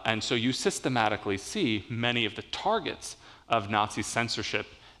 And so you systematically see many of the targets of Nazi censorship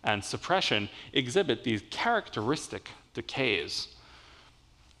and suppression exhibit these characteristic decays.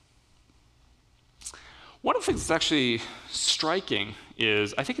 One of the things that's actually striking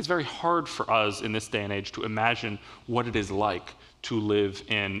is I think it's very hard for us in this day and age to imagine what it is like to live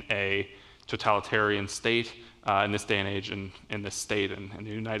in a totalitarian state in this day and age in this state and in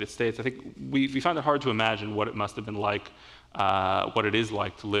the United States. I think we find it hard to imagine what it must have been like, what it is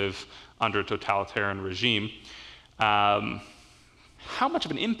like to live under a totalitarian regime. How much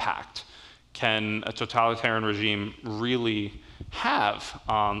of an impact can a totalitarian regime really have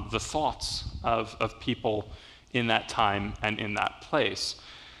on the thoughts of people in that time and in that place?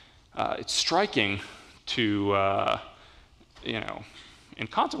 It's striking to, in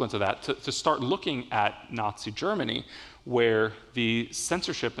consequence of that, to start looking at Nazi Germany, where the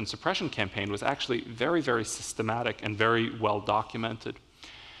censorship and suppression campaign was actually very, very systematic and very well documented.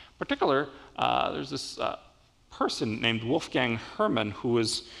 In particular, there's this person named Wolfgang Hermann who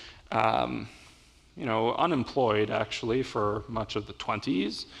was unemployed actually for much of the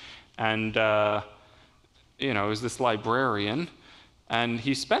 20s, and was this librarian, and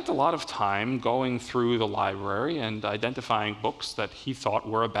he spent a lot of time going through the library and identifying books that he thought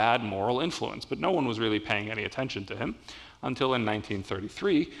were a bad moral influence, but no one was really paying any attention to him until in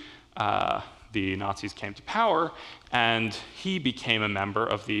 1933 the Nazis came to power, and he became a member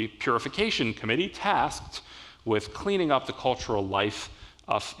of the Purification Committee tasked with cleaning up the cultural life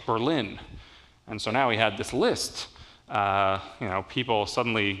of Berlin. And so now he had this list. People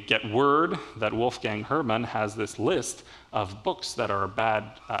suddenly get word that Wolfgang Hermann has this list of books that are a bad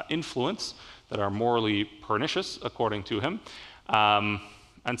influence, that are morally pernicious, according to him. And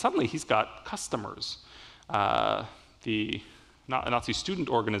suddenly he's got customers. The Nazi student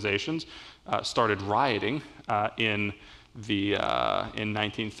organizations started rioting in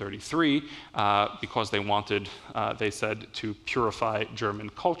 1933 because they wanted, they said, to purify German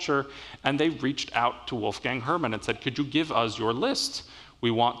culture, and they reached out to Wolfgang Hermann and said, could you give us your list?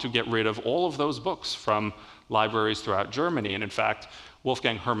 We want to get rid of all of those books from libraries throughout Germany. And in fact,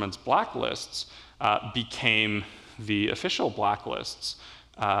 Wolfgang Hermann's blacklists became the official blacklists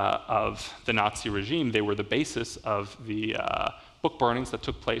of the Nazi regime. They were the basis of the book burnings that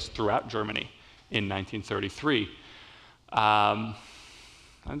took place throughout Germany in 1933. And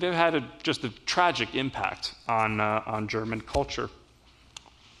they've had just a tragic impact on German culture.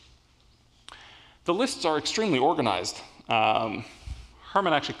 The lists are extremely organized.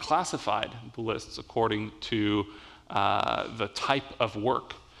 Hermann actually classified the lists according to the type of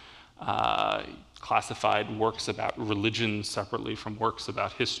work. Classified works about religion separately from works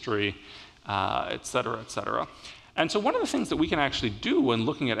about history, et cetera, et cetera. And so one of the things that we can actually do when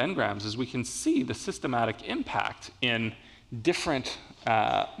looking at engrams is we can see the systematic impact in different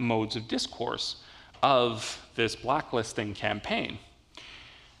modes of discourse of this blacklisting campaign.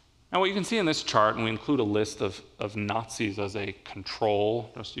 Now what you can see in this chart, and we include a list of Nazis as a control,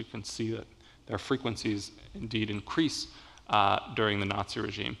 just so you can see that their frequencies indeed increase during the Nazi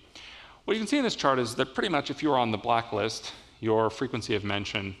regime. What you can see in this chart is that pretty much if you're on the blacklist, your frequency of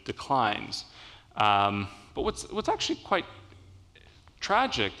mention declines. But what's actually quite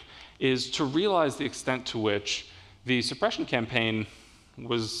tragic is to realize the extent to which the suppression campaign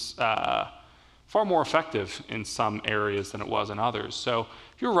was far more effective in some areas than it was in others. So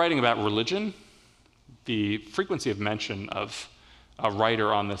if you're writing about religion, the frequency of mention of a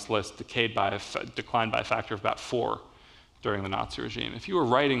writer on this list declined by a factor of about 4 during the Nazi regime. If you were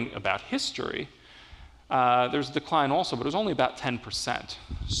writing about history, there's a decline also, but it was only about 10%.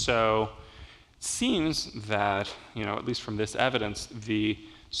 So it seems that, at least from this evidence, the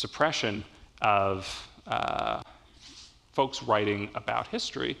suppression of folks writing about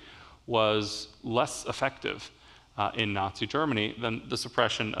history was less effective in Nazi Germany than the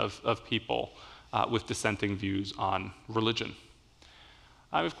suppression of people with dissenting views on religion.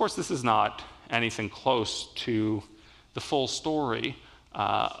 Of course, this is not anything close to the full story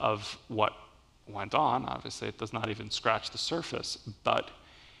of what went on. Obviously, it does not even scratch the surface, but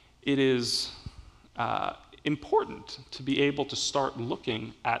it is important to be able to start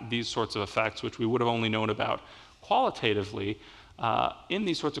looking at these sorts of effects, which we would have only known about qualitatively, in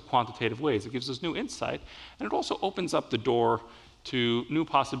these sorts of quantitative ways. It gives us new insight, and it also opens up the door to new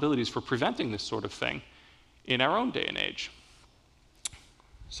possibilities for preventing this sort of thing in our own day and age.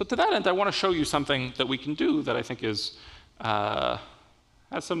 So to that end, I want to show you something that we can do that I think is, has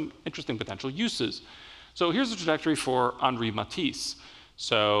some interesting potential uses. So here's the trajectory for Henri Matisse.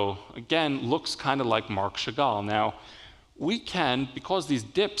 So again, looks kind of like Marc Chagall. Now, we can, because these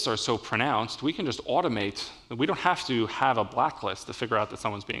dips are so pronounced, we can just automate. We don't have to have a blacklist to figure out that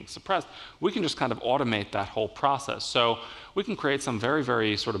someone's being suppressed. We can just kind of automate that whole process. So we can create some very,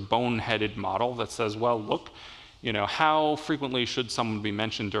 very sort of boneheaded model that says, well, look, how frequently should someone be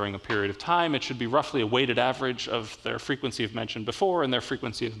mentioned during a period of time? It should be roughly a weighted average of their frequency of mention before and their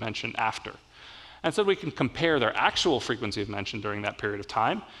frequency of mention after. And so we can compare their actual frequency of mention during that period of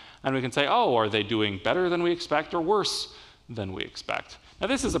time And we can say, oh, are they doing better than we expect or worse than we expect? Now,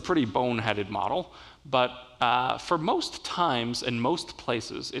 this is a pretty boneheaded model, but for most times and most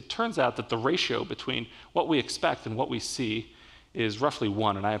places, it turns out that the ratio between what we expect and what we see is roughly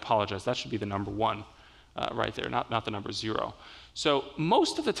 1, and I apologize, that should be the number 1 right there, not the number 0. So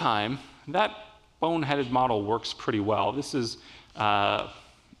most of the time, that boneheaded model works pretty well. This is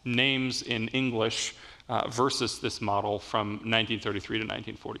names in English versus this model from 1933 to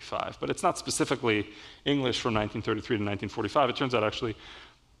 1945. But it's not specifically English from 1933 to 1945. It turns out actually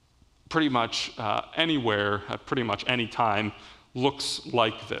pretty much anywhere, at pretty much any time, looks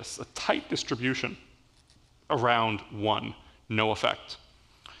like this. A tight distribution around 1, no effect.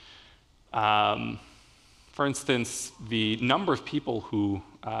 For instance, the number of people who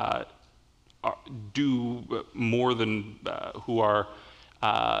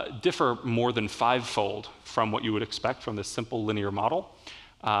differ more than 5-fold from what you would expect from this simple linear model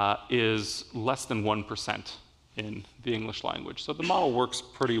is less than 1% in the English language. So the model works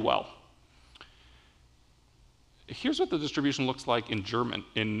pretty well. Here's what the distribution looks like in German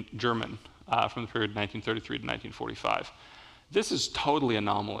from the period 1933 to 1945. This is totally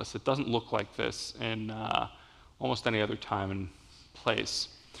anomalous. It doesn't look like this in almost any other time and place.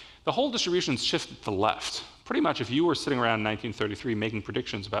 The whole distribution is shifted to the left. Pretty much if you were sitting around in 1933 making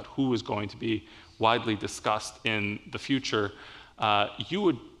predictions about who was going to be widely discussed in the future, you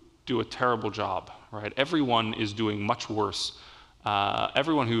would do a terrible job, right? Everyone is doing much worse.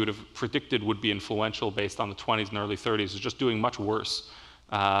 Everyone who would have predicted would be influential based on the 20s and early 30s is just doing much worse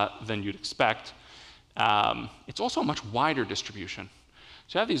than you'd expect. It's also a much wider distribution.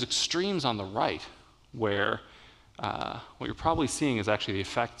 So you have these extremes on the right where what you're probably seeing is actually the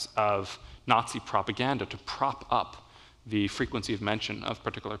effects of Nazi propaganda to prop up the frequency of mention of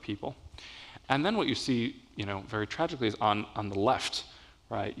particular people. And then what you see, very tragically is on the left,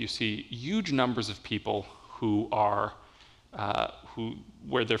 right? You see huge numbers of people who are,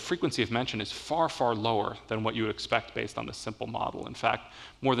 where their frequency of mention is far, far lower than what you would expect based on this simple model. In fact,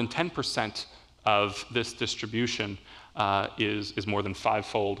 more than 10% of this distribution is more than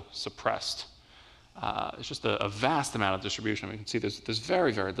 5-fold suppressed. It's just a vast amount of distribution. I mean, you can see there's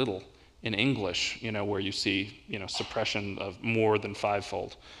very, very little in English, where you see, suppression of more than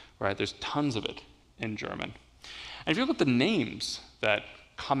 5-fold, right? There's tons of it in German. And if you look at the names that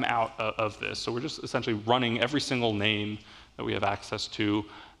come out of this, so we're just essentially running every single name that we have access to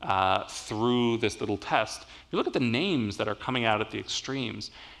through this little test. If you look at the names that are coming out at the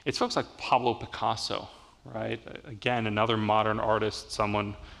extremes, it's folks like Pablo Picasso, right? Again, another modern artist,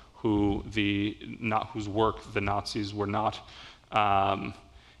 someone whose work the Nazis were not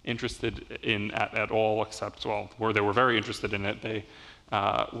interested in at all, except, where they were very interested in it, they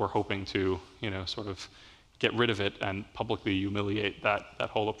were hoping to, sort of get rid of it and publicly humiliate that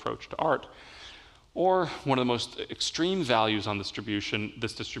whole approach to art. Or one of the most extreme values on this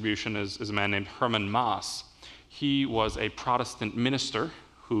distribution is a man named Hermann Mass. He was a Protestant minister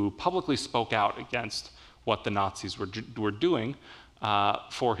who publicly spoke out against what the Nazis were doing.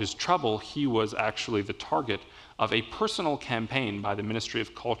 For his trouble, he was actually the target of a personal campaign by the Ministry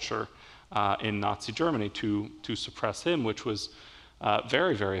of Culture in Nazi Germany to suppress him, which was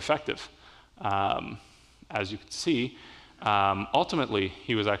very, very effective. As you can see, ultimately,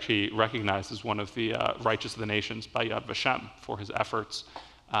 he was actually recognized as one of the righteous of the nations by Yad Vashem for his efforts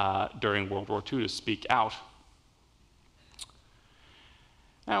during World War II to speak out.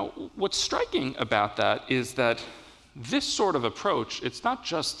 Now, what's striking about that is that this sort of approach, it's not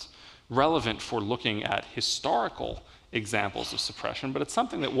just relevant for looking at historical examples of suppression, but it's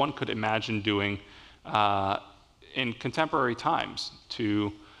something that one could imagine doing in contemporary times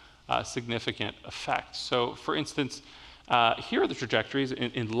to significant effect. So, for instance, here are the trajectories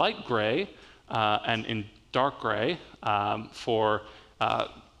in light gray and in dark gray for the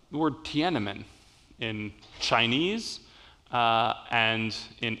word Tiananmen in Chinese and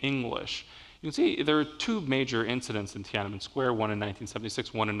in English. You can see there are two major incidents in Tiananmen Square, one in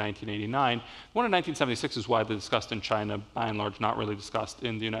 1976, one in 1989. One in 1976 is widely discussed in China, by and large not really discussed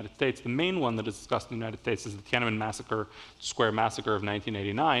in the United States. The main one that is discussed in the United States is the Tiananmen Square Massacre of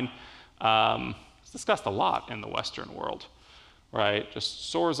 1989. It's discussed a lot in the Western world, right?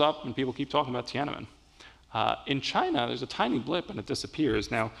 Just soars up and people keep talking about Tiananmen. In China, there's a tiny blip and it disappears.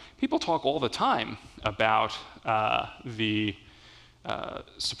 Now, people talk all the time about the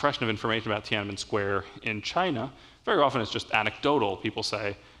suppression of information about Tiananmen Square in China. Very often it's just anecdotal. People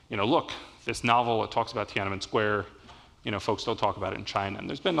say, look, this novel, it talks about Tiananmen Square, folks don't talk about it in China. And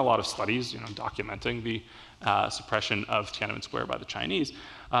there's been a lot of studies, documenting the suppression of Tiananmen Square by the Chinese.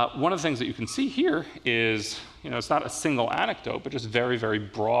 One of the things that you can see here is, it's not a single anecdote, but just very, very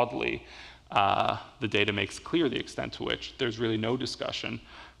broadly, the data makes clear the extent to which there's really no discussion,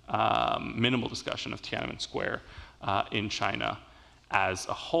 minimal discussion of Tiananmen Square in China as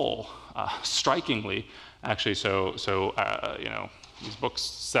a whole. Strikingly, actually, these books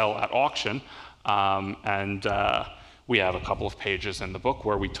sell at auction, and we have a couple of pages in the book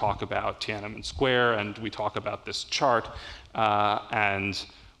where we talk about Tiananmen Square, and we talk about this chart. And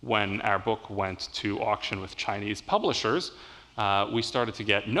when our book went to auction with Chinese publishers, we started to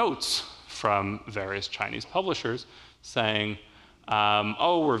get notes from various Chinese publishers saying,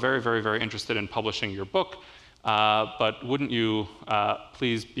 oh, we're very, very, very interested in publishing your book, but wouldn't you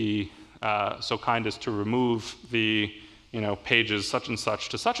please be so kind as to remove the pages such and such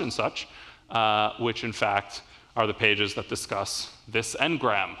to such and such, which in fact are the pages that discuss this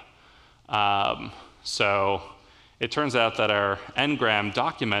engram. So it turns out that our engram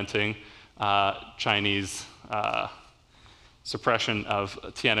documenting Chinese suppression of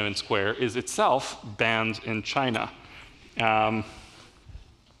Tiananmen Square is itself banned in China. Now,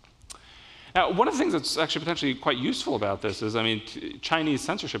 one of the things that's actually potentially quite useful about this is, Chinese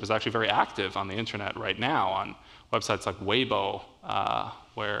censorship is actually very active on the internet right now on websites like Weibo,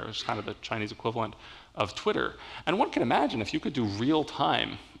 where it's kind of the Chinese equivalent of Twitter. And one can imagine if you could do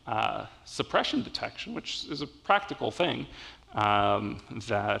real-time suppression detection, which is a practical thing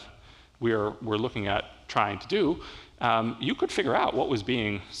that we're looking at trying to do, you could figure out what was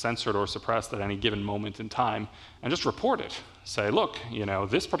being censored or suppressed at any given moment in time and just report it. Say, look,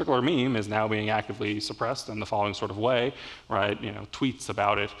 this particular meme is now being actively suppressed in the following sort of way, right? Tweets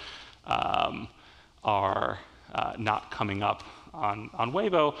about it are not coming up on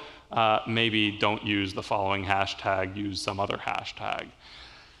Weibo. Maybe don't use the following hashtag, use some other hashtag.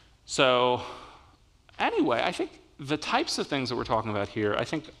 So anyway, I think the types of things that we're talking about here, I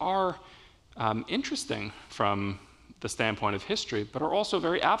think are interesting from the standpoint of history, but are also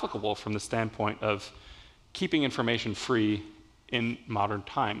very applicable from the standpoint of keeping information free in modern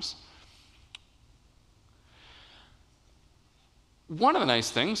times. One of the nice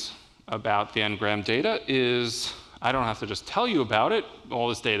things about the Ngram data is I don't have to just tell you about it. All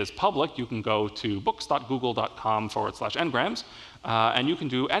this data is public. You can go to books.google.com/ngrams, and you can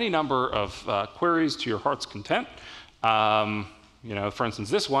do any number of queries to your heart's content. For instance,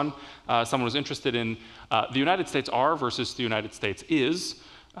 this one, someone was interested in the United States are versus the United States is.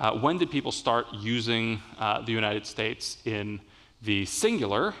 When did people start using the United States in the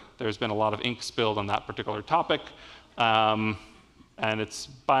singular? There's been a lot of ink spilled on that particular topic, and it's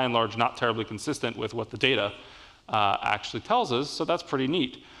by and large not terribly consistent with what the data actually tells us, so that's pretty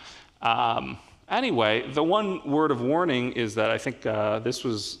neat. Anyway, the one word of warning is that I think this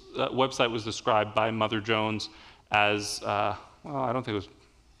website was described by Mother Jones as, well, I don't think it was,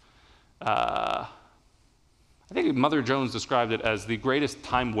 I think Mother Jones described it as the greatest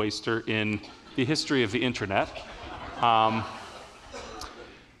time waster in the history of the internet.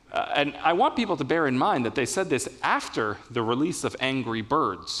 And I want people to bear in mind that they said this after the release of Angry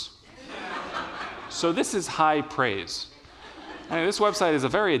Birds. So this is high praise. This website is a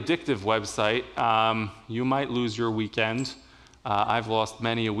very addictive website. You might lose your weekend. I've lost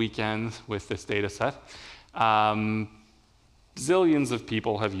many a weekend with this data set. Zillions of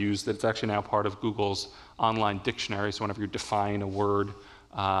people have used it. It's actually now part of Google's online dictionary, so whenever you define a word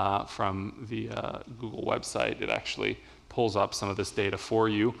from the Google website, it actually pulls up some of this data for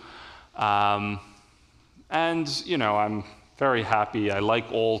you. And, I'm very happy. I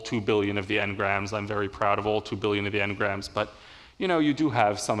like all 2 billion of the n-grams. I'm very proud of all 2 billion of the n-grams, but you do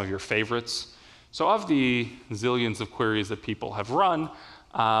have some of your favorites. So of the zillions of queries that people have run,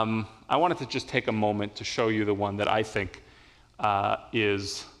 I wanted to just take a moment to show you the one that I think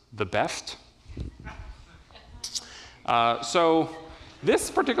is the best. So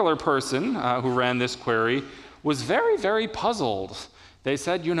this particular person who ran this query was very, very puzzled. They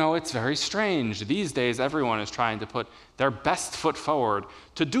said, it's very strange. These days, everyone is trying to put their best foot forward,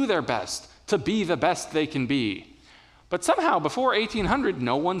 to do their best, to be the best they can be. But somehow, before 1800,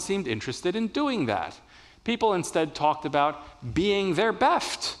 no one seemed interested in doing that. People instead talked about being their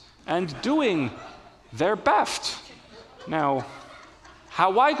best and doing their best. Now,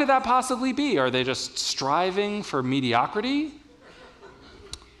 why could that possibly be? Are they just striving for mediocrity?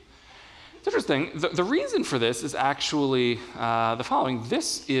 It's interesting. The reason for this is actually the following.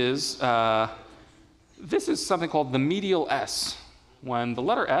 This is something called the medial S. When the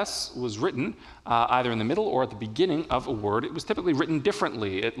letter S was written either in the middle or at the beginning of a word, it was typically written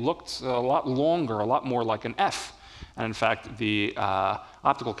differently. It looked a lot longer, a lot more like an F. And in fact, the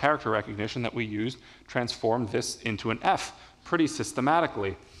optical character recognition that we used transformed this into an F pretty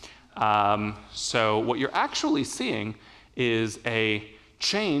systematically. So what you're actually seeing is a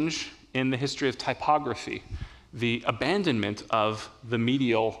change in the history of typography, the abandonment of the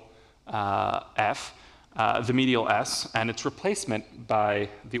medial F, the medial S, and its replacement by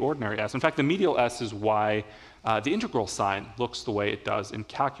the ordinary S. In fact, the medial S is why the integral sign looks the way it does in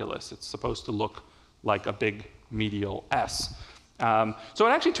calculus. It's supposed to look like a big medial S. So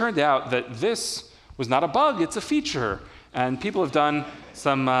it actually turned out that this was not a bug, it's a feature. And people have done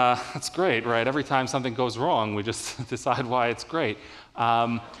some, that's great, right? Every time something goes wrong, we just decide why it's great.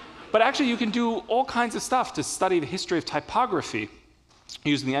 But actually, you can do all kinds of stuff to study the history of typography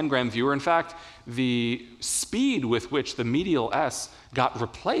using the n-gram viewer. In fact, the speed with which the medial S got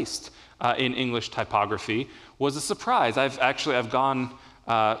replaced in English typography was a surprise. I've gone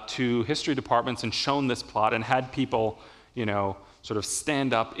to history departments and shown this plot and had people, sort of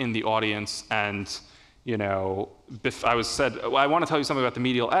stand up in the audience and, I was said, well, I want to tell you something about the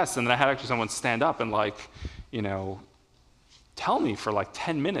medial S, and then I had actually someone stand up and tell me for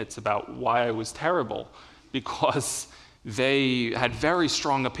 10 minutes about why I was terrible, because they had very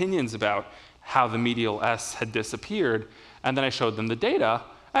strong opinions about how the medial S had disappeared, and then I showed them the data,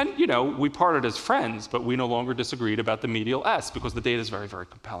 and we parted as friends, but we no longer disagreed about the medial S because the data is very, very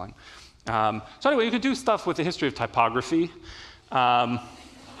compelling. So anyway, you could do stuff with the history of typography.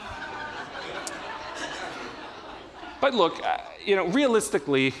 But look,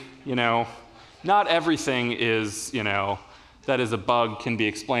 realistically, not everything is, that is a bug can be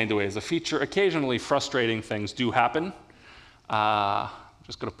explained away as a feature. Occasionally, frustrating things do happen. I'm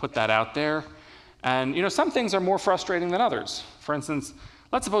just going to put that out there. And some things are more frustrating than others. For instance,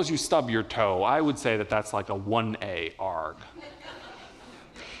 let's suppose you stub your toe. I would say that that's like a 1A arg.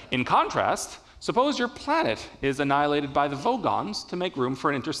 In contrast, suppose your planet is annihilated by the Vogons to make room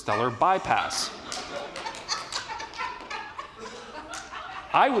for an interstellar bypass.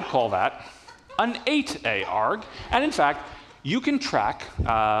 I would call that an 8A arg. And in fact, you can track,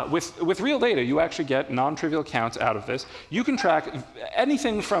 with real data, you actually get non-trivial counts out of this. You can track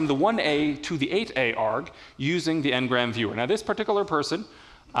anything from the 1A to the 8A arg using the n-gram viewer. Now, this particular person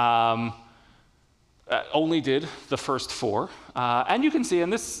only did the first 4. And you can see,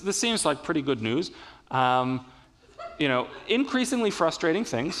 and this seems like pretty good news, increasingly frustrating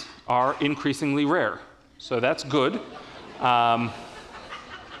things are increasingly rare. So that's good.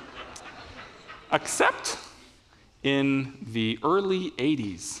 Except in the early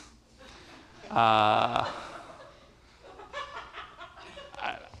 80s. I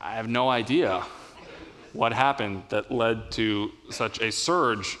have no idea what happened that led to such a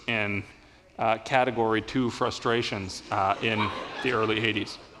surge in Category 2 frustrations in the early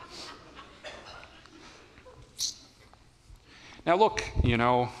 80s. Now look,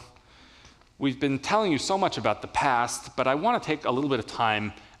 we've been telling you so much about the past, but I want to take a little bit of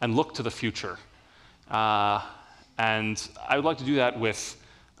time and look to the future. And I would like to do that with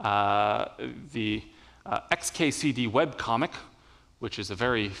the XKCD webcomic, which is a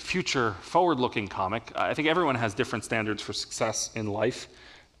very future forward-looking comic. I think everyone has different standards for success in life.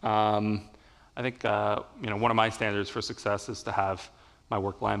 I think one of my standards for success is to have my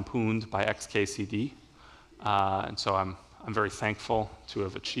work lampooned by XKCD. And so I'm very thankful to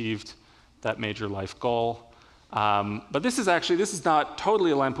have achieved that major life goal. But this is not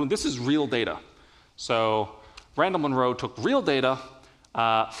totally a lampoon. This is real data. So Randall Munroe took real data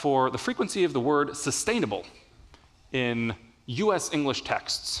for the frequency of the word sustainable in US English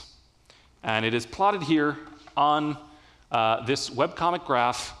texts. And it is plotted here on this webcomic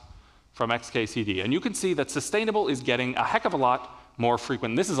graph from XKCD. And you can see that sustainable is getting a heck of a lot more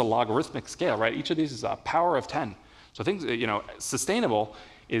frequent. This is a logarithmic scale, right? Each of these is a power of 10. So things, sustainable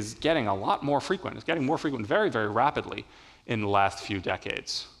is getting a lot more frequent. It's getting more frequent very, very rapidly in the last few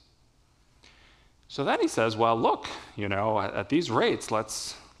decades. So then he says, well, look, at these rates,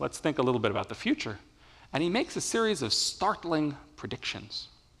 let's think a little bit about the future. And he makes a series of startling predictions.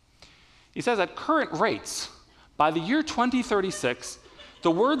 He says at current rates, by the year 2036,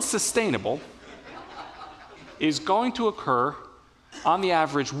 the word sustainable is going to occur on the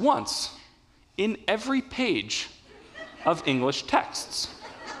average once in every page of English texts.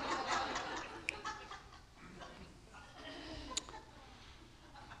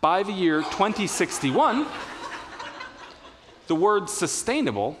 By the year 2061, the word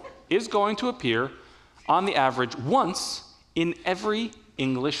sustainable is going to appear on the average once in every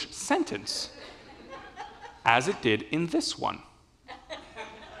English sentence, as it did in this one.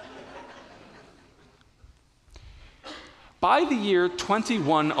 By the year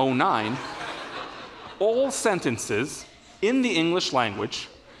 2109, all sentences in the English language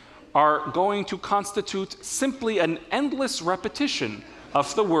are going to constitute simply an endless repetition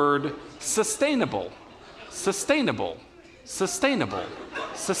of the word sustainable, sustainable, sustainable,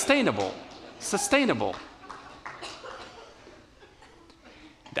 sustainable, sustainable.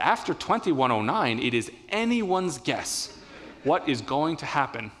 After 2109, it is anyone's guess what is going to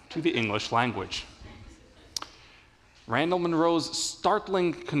happen to the English language. Randall Munroe's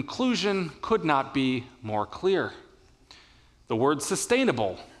startling conclusion could not be more clear. The word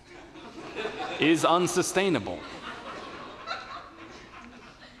sustainable is unsustainable.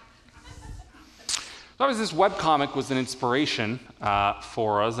 So this webcomic was an inspiration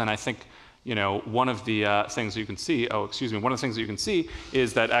for us, and I think one of the things that you can see, one of the things that you can see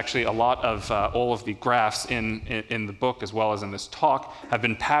is that actually a lot of all of the graphs in the book as well as in this talk have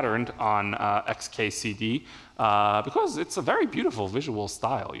been patterned on XKCD because it's a very beautiful visual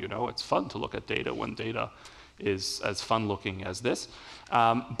style. It's fun to look at data when data is as fun looking as this.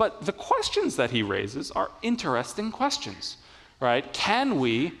 But the questions that he raises are interesting questions, right? Can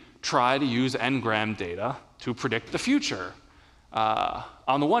we try to use n-gram data to predict the future?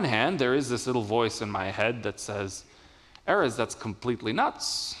 On the one hand, there is this little voice in my head that says, Erez, that's completely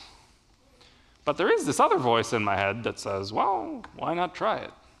nuts. But there is this other voice in my head that says, well, why not try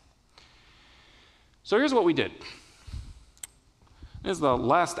it? So here's what we did. This is the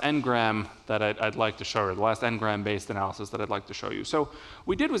last n-gram that I'd like to show you, the last n-gram-based analysis that I'd like to show you. So what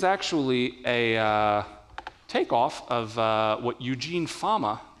we did was actually a takeoff of what Eugene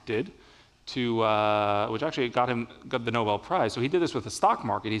Fama did, which actually got the Nobel Prize. So he did this with the stock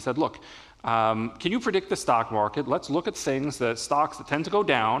market. He said, look, can you predict the stock market? Let's look at stocks that tend to go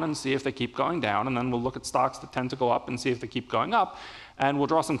down and see if they keep going down, and then we'll look at stocks that tend to go up and see if they keep going up, and we'll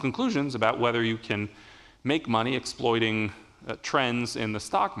draw some conclusions about whether you can make money exploiting trends in the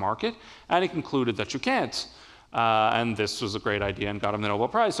stock market, and he concluded that you can't. And this was a great idea and got him the Nobel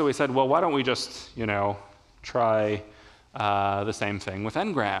Prize. So he said, well, why don't we just, try the same thing with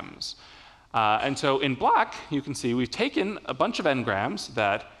n-grams? And so in black, you can see we've taken a bunch of n-grams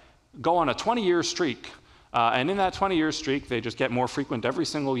that go on a 20-year streak. And in that 20-year streak, they just get more frequent every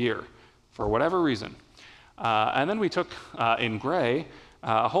single year for whatever reason. And then we took, in gray,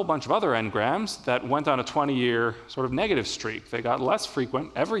 a whole bunch of other n-grams that went on a 20-year sort of negative streak. They got less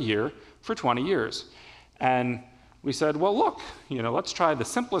frequent every year for 20 years. And we said, well, look, let's try the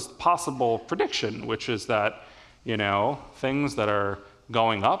simplest possible prediction, which is that, things that are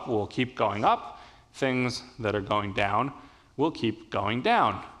going up will keep going up. Things that are going down will keep going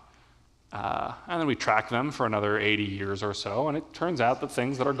down. And then we track them for another 80 years or so, and it turns out that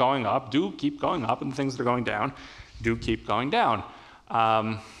things that are going up do keep going up, and things that are going down do keep going down.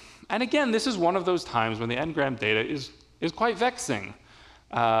 And again, this is one of those times when the n-gram data is quite vexing.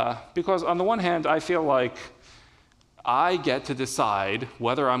 Because on the one hand, I feel like I get to decide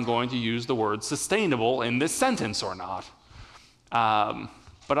whether I'm going to use the word sustainable in this sentence or not.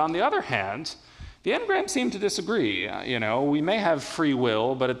 But on the other hand, the n-grams seem to disagree. We may have free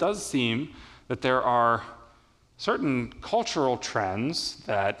will, but it does seem that there are certain cultural trends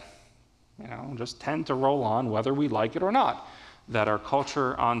that just tend to roll on whether we like it or not. That our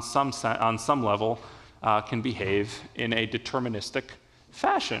culture on some level can behave in a deterministic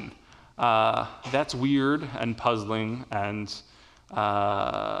fashion. That's weird and puzzling and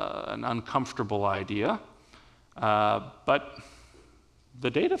an uncomfortable idea, but the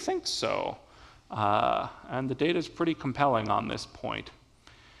data thinks so, and the data is pretty compelling on this point.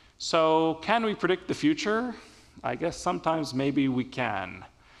 So can we predict the future? I guess sometimes maybe we can.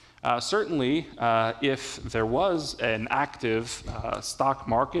 Certainly, if there was an active stock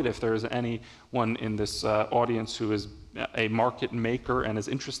market, if there's anyone in this audience who is a market maker and is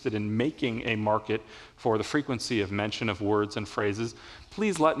interested in making a market for the frequency of mention of words and phrases,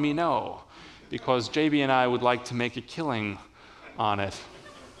 please let me know, because JB and I would like to make a killing on it.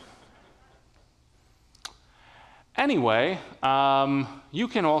 Anyway, you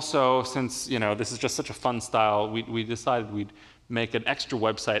can also, since this is just such a fun style, we decided we'd make an extra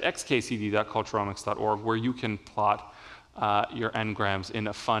website, xkcd.culturomics.org, where you can plot your n-grams in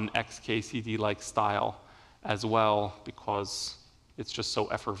a fun XKCD-like style as well, because it's just so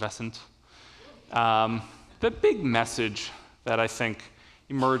effervescent. The big message that I think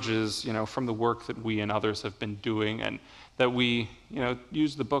emerges, from the work that we and others have been doing, and that we,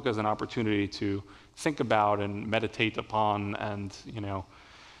 use the book as an opportunity to think about and meditate upon and,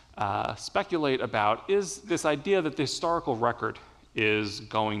 speculate about, is this idea that the historical record is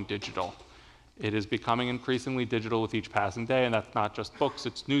going digital. It is becoming increasingly digital with each passing day, and that's not just books,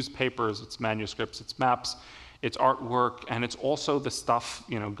 it's newspapers, it's manuscripts, it's maps, it's artwork, and it's also the stuff,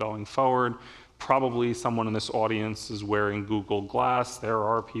 going forward Probably someone in this audience is wearing Google Glass. There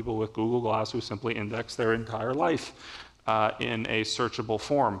are people with Google Glass who simply index their entire life in a searchable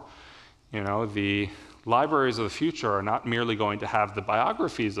form. You know, the libraries of the future are not merely going to have the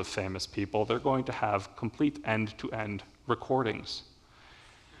biographies of famous people, they're going to have complete end-to-end recordings.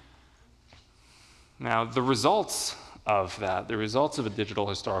 Now, the results of that, the results of a digital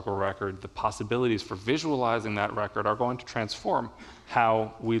historical record, the possibilities for visualizing that record are going to transform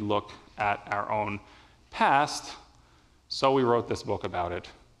how we look at our own past. So we wrote this book about it.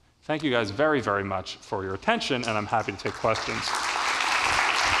 Thank you guys very, very much for your attention, and I'm happy to take questions.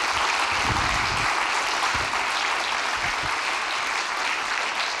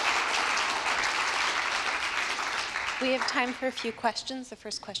 We have time for a few questions. The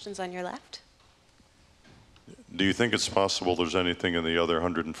first question's on your left. Do you think it's possible there's anything in the other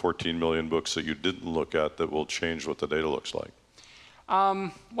 114 million books that you didn't look at that will change what the data looks like?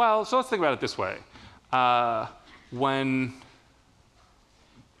 Well, so let's think about it this way. When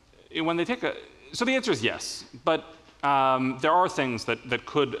they take a, so the answer is yes, but there are things that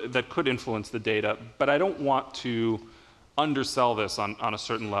could influence the data, but I don't want to undersell this on a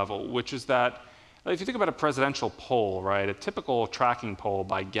certain level, which is that if you think about a presidential poll, right, a typical tracking poll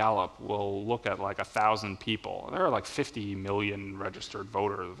by Gallup will look at like 1,000 people. There are like 50 million registered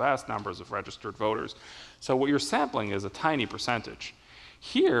voters, vast numbers of registered voters. So what you're sampling is a tiny percentage.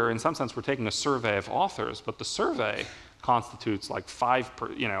 Here, in some sense, we're taking a survey of authors, but the survey constitutes like so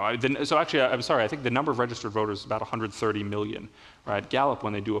actually, I'm sorry, I think the number of registered voters is about 130 million, right? Gallup,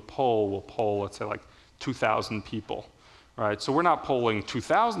 when they do a poll, will poll, let's say, like 2,000 people. Right, so we're not polling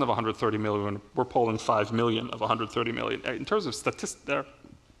 2,000 of 130 million, we're polling 5 million of 130 million. In terms of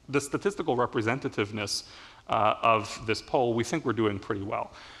the statistical representativeness of this poll, we think we're doing pretty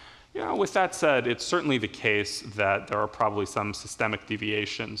well. You know, with that said, it's certainly the case that there are probably some systemic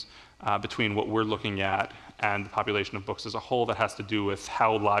deviations between what we're looking at and the population of books as a whole that has to do with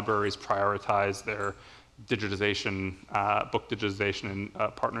how libraries prioritize their digitization, book digitization in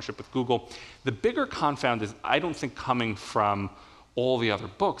partnership with Google. The bigger confound is, I don't think, coming from all the other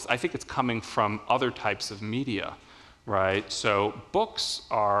books. I think it's coming from other types of media, right? So books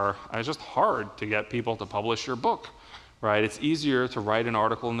are just hard to get people to publish your book, right? It's easier to write an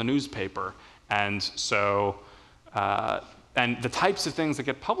article in the newspaper. And so, and the types of things that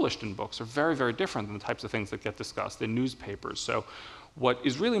get published in books are very, very different than the types of things that get discussed in newspapers. So what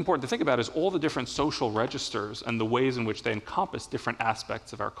is really important to think about is all the different social registers and the ways in which they encompass different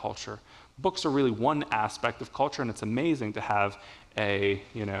aspects of our culture. Books are really one aspect of culture, and it's amazing to have a,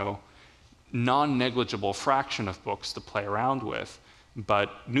 you know, non-negligible fraction of books to play around with. But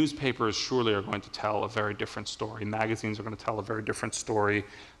newspapers surely are going to tell a very different story. Magazines are going to tell a very different story.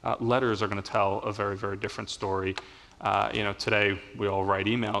 Letters are going to tell a very, very different story. You know, today we all write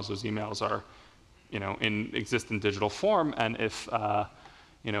emails. Those emails are, you know, exist in digital form, and if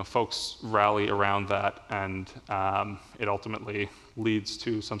you know, folks rally around that and it ultimately leads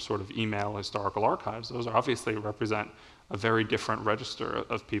to some sort of email historical archives, those obviously represent a very different register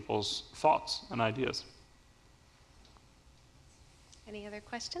of people's thoughts and ideas. Any other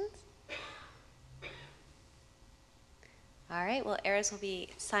questions? All right, well, Erez will be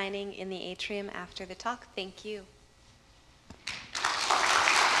signing in the atrium after the talk. Thank you.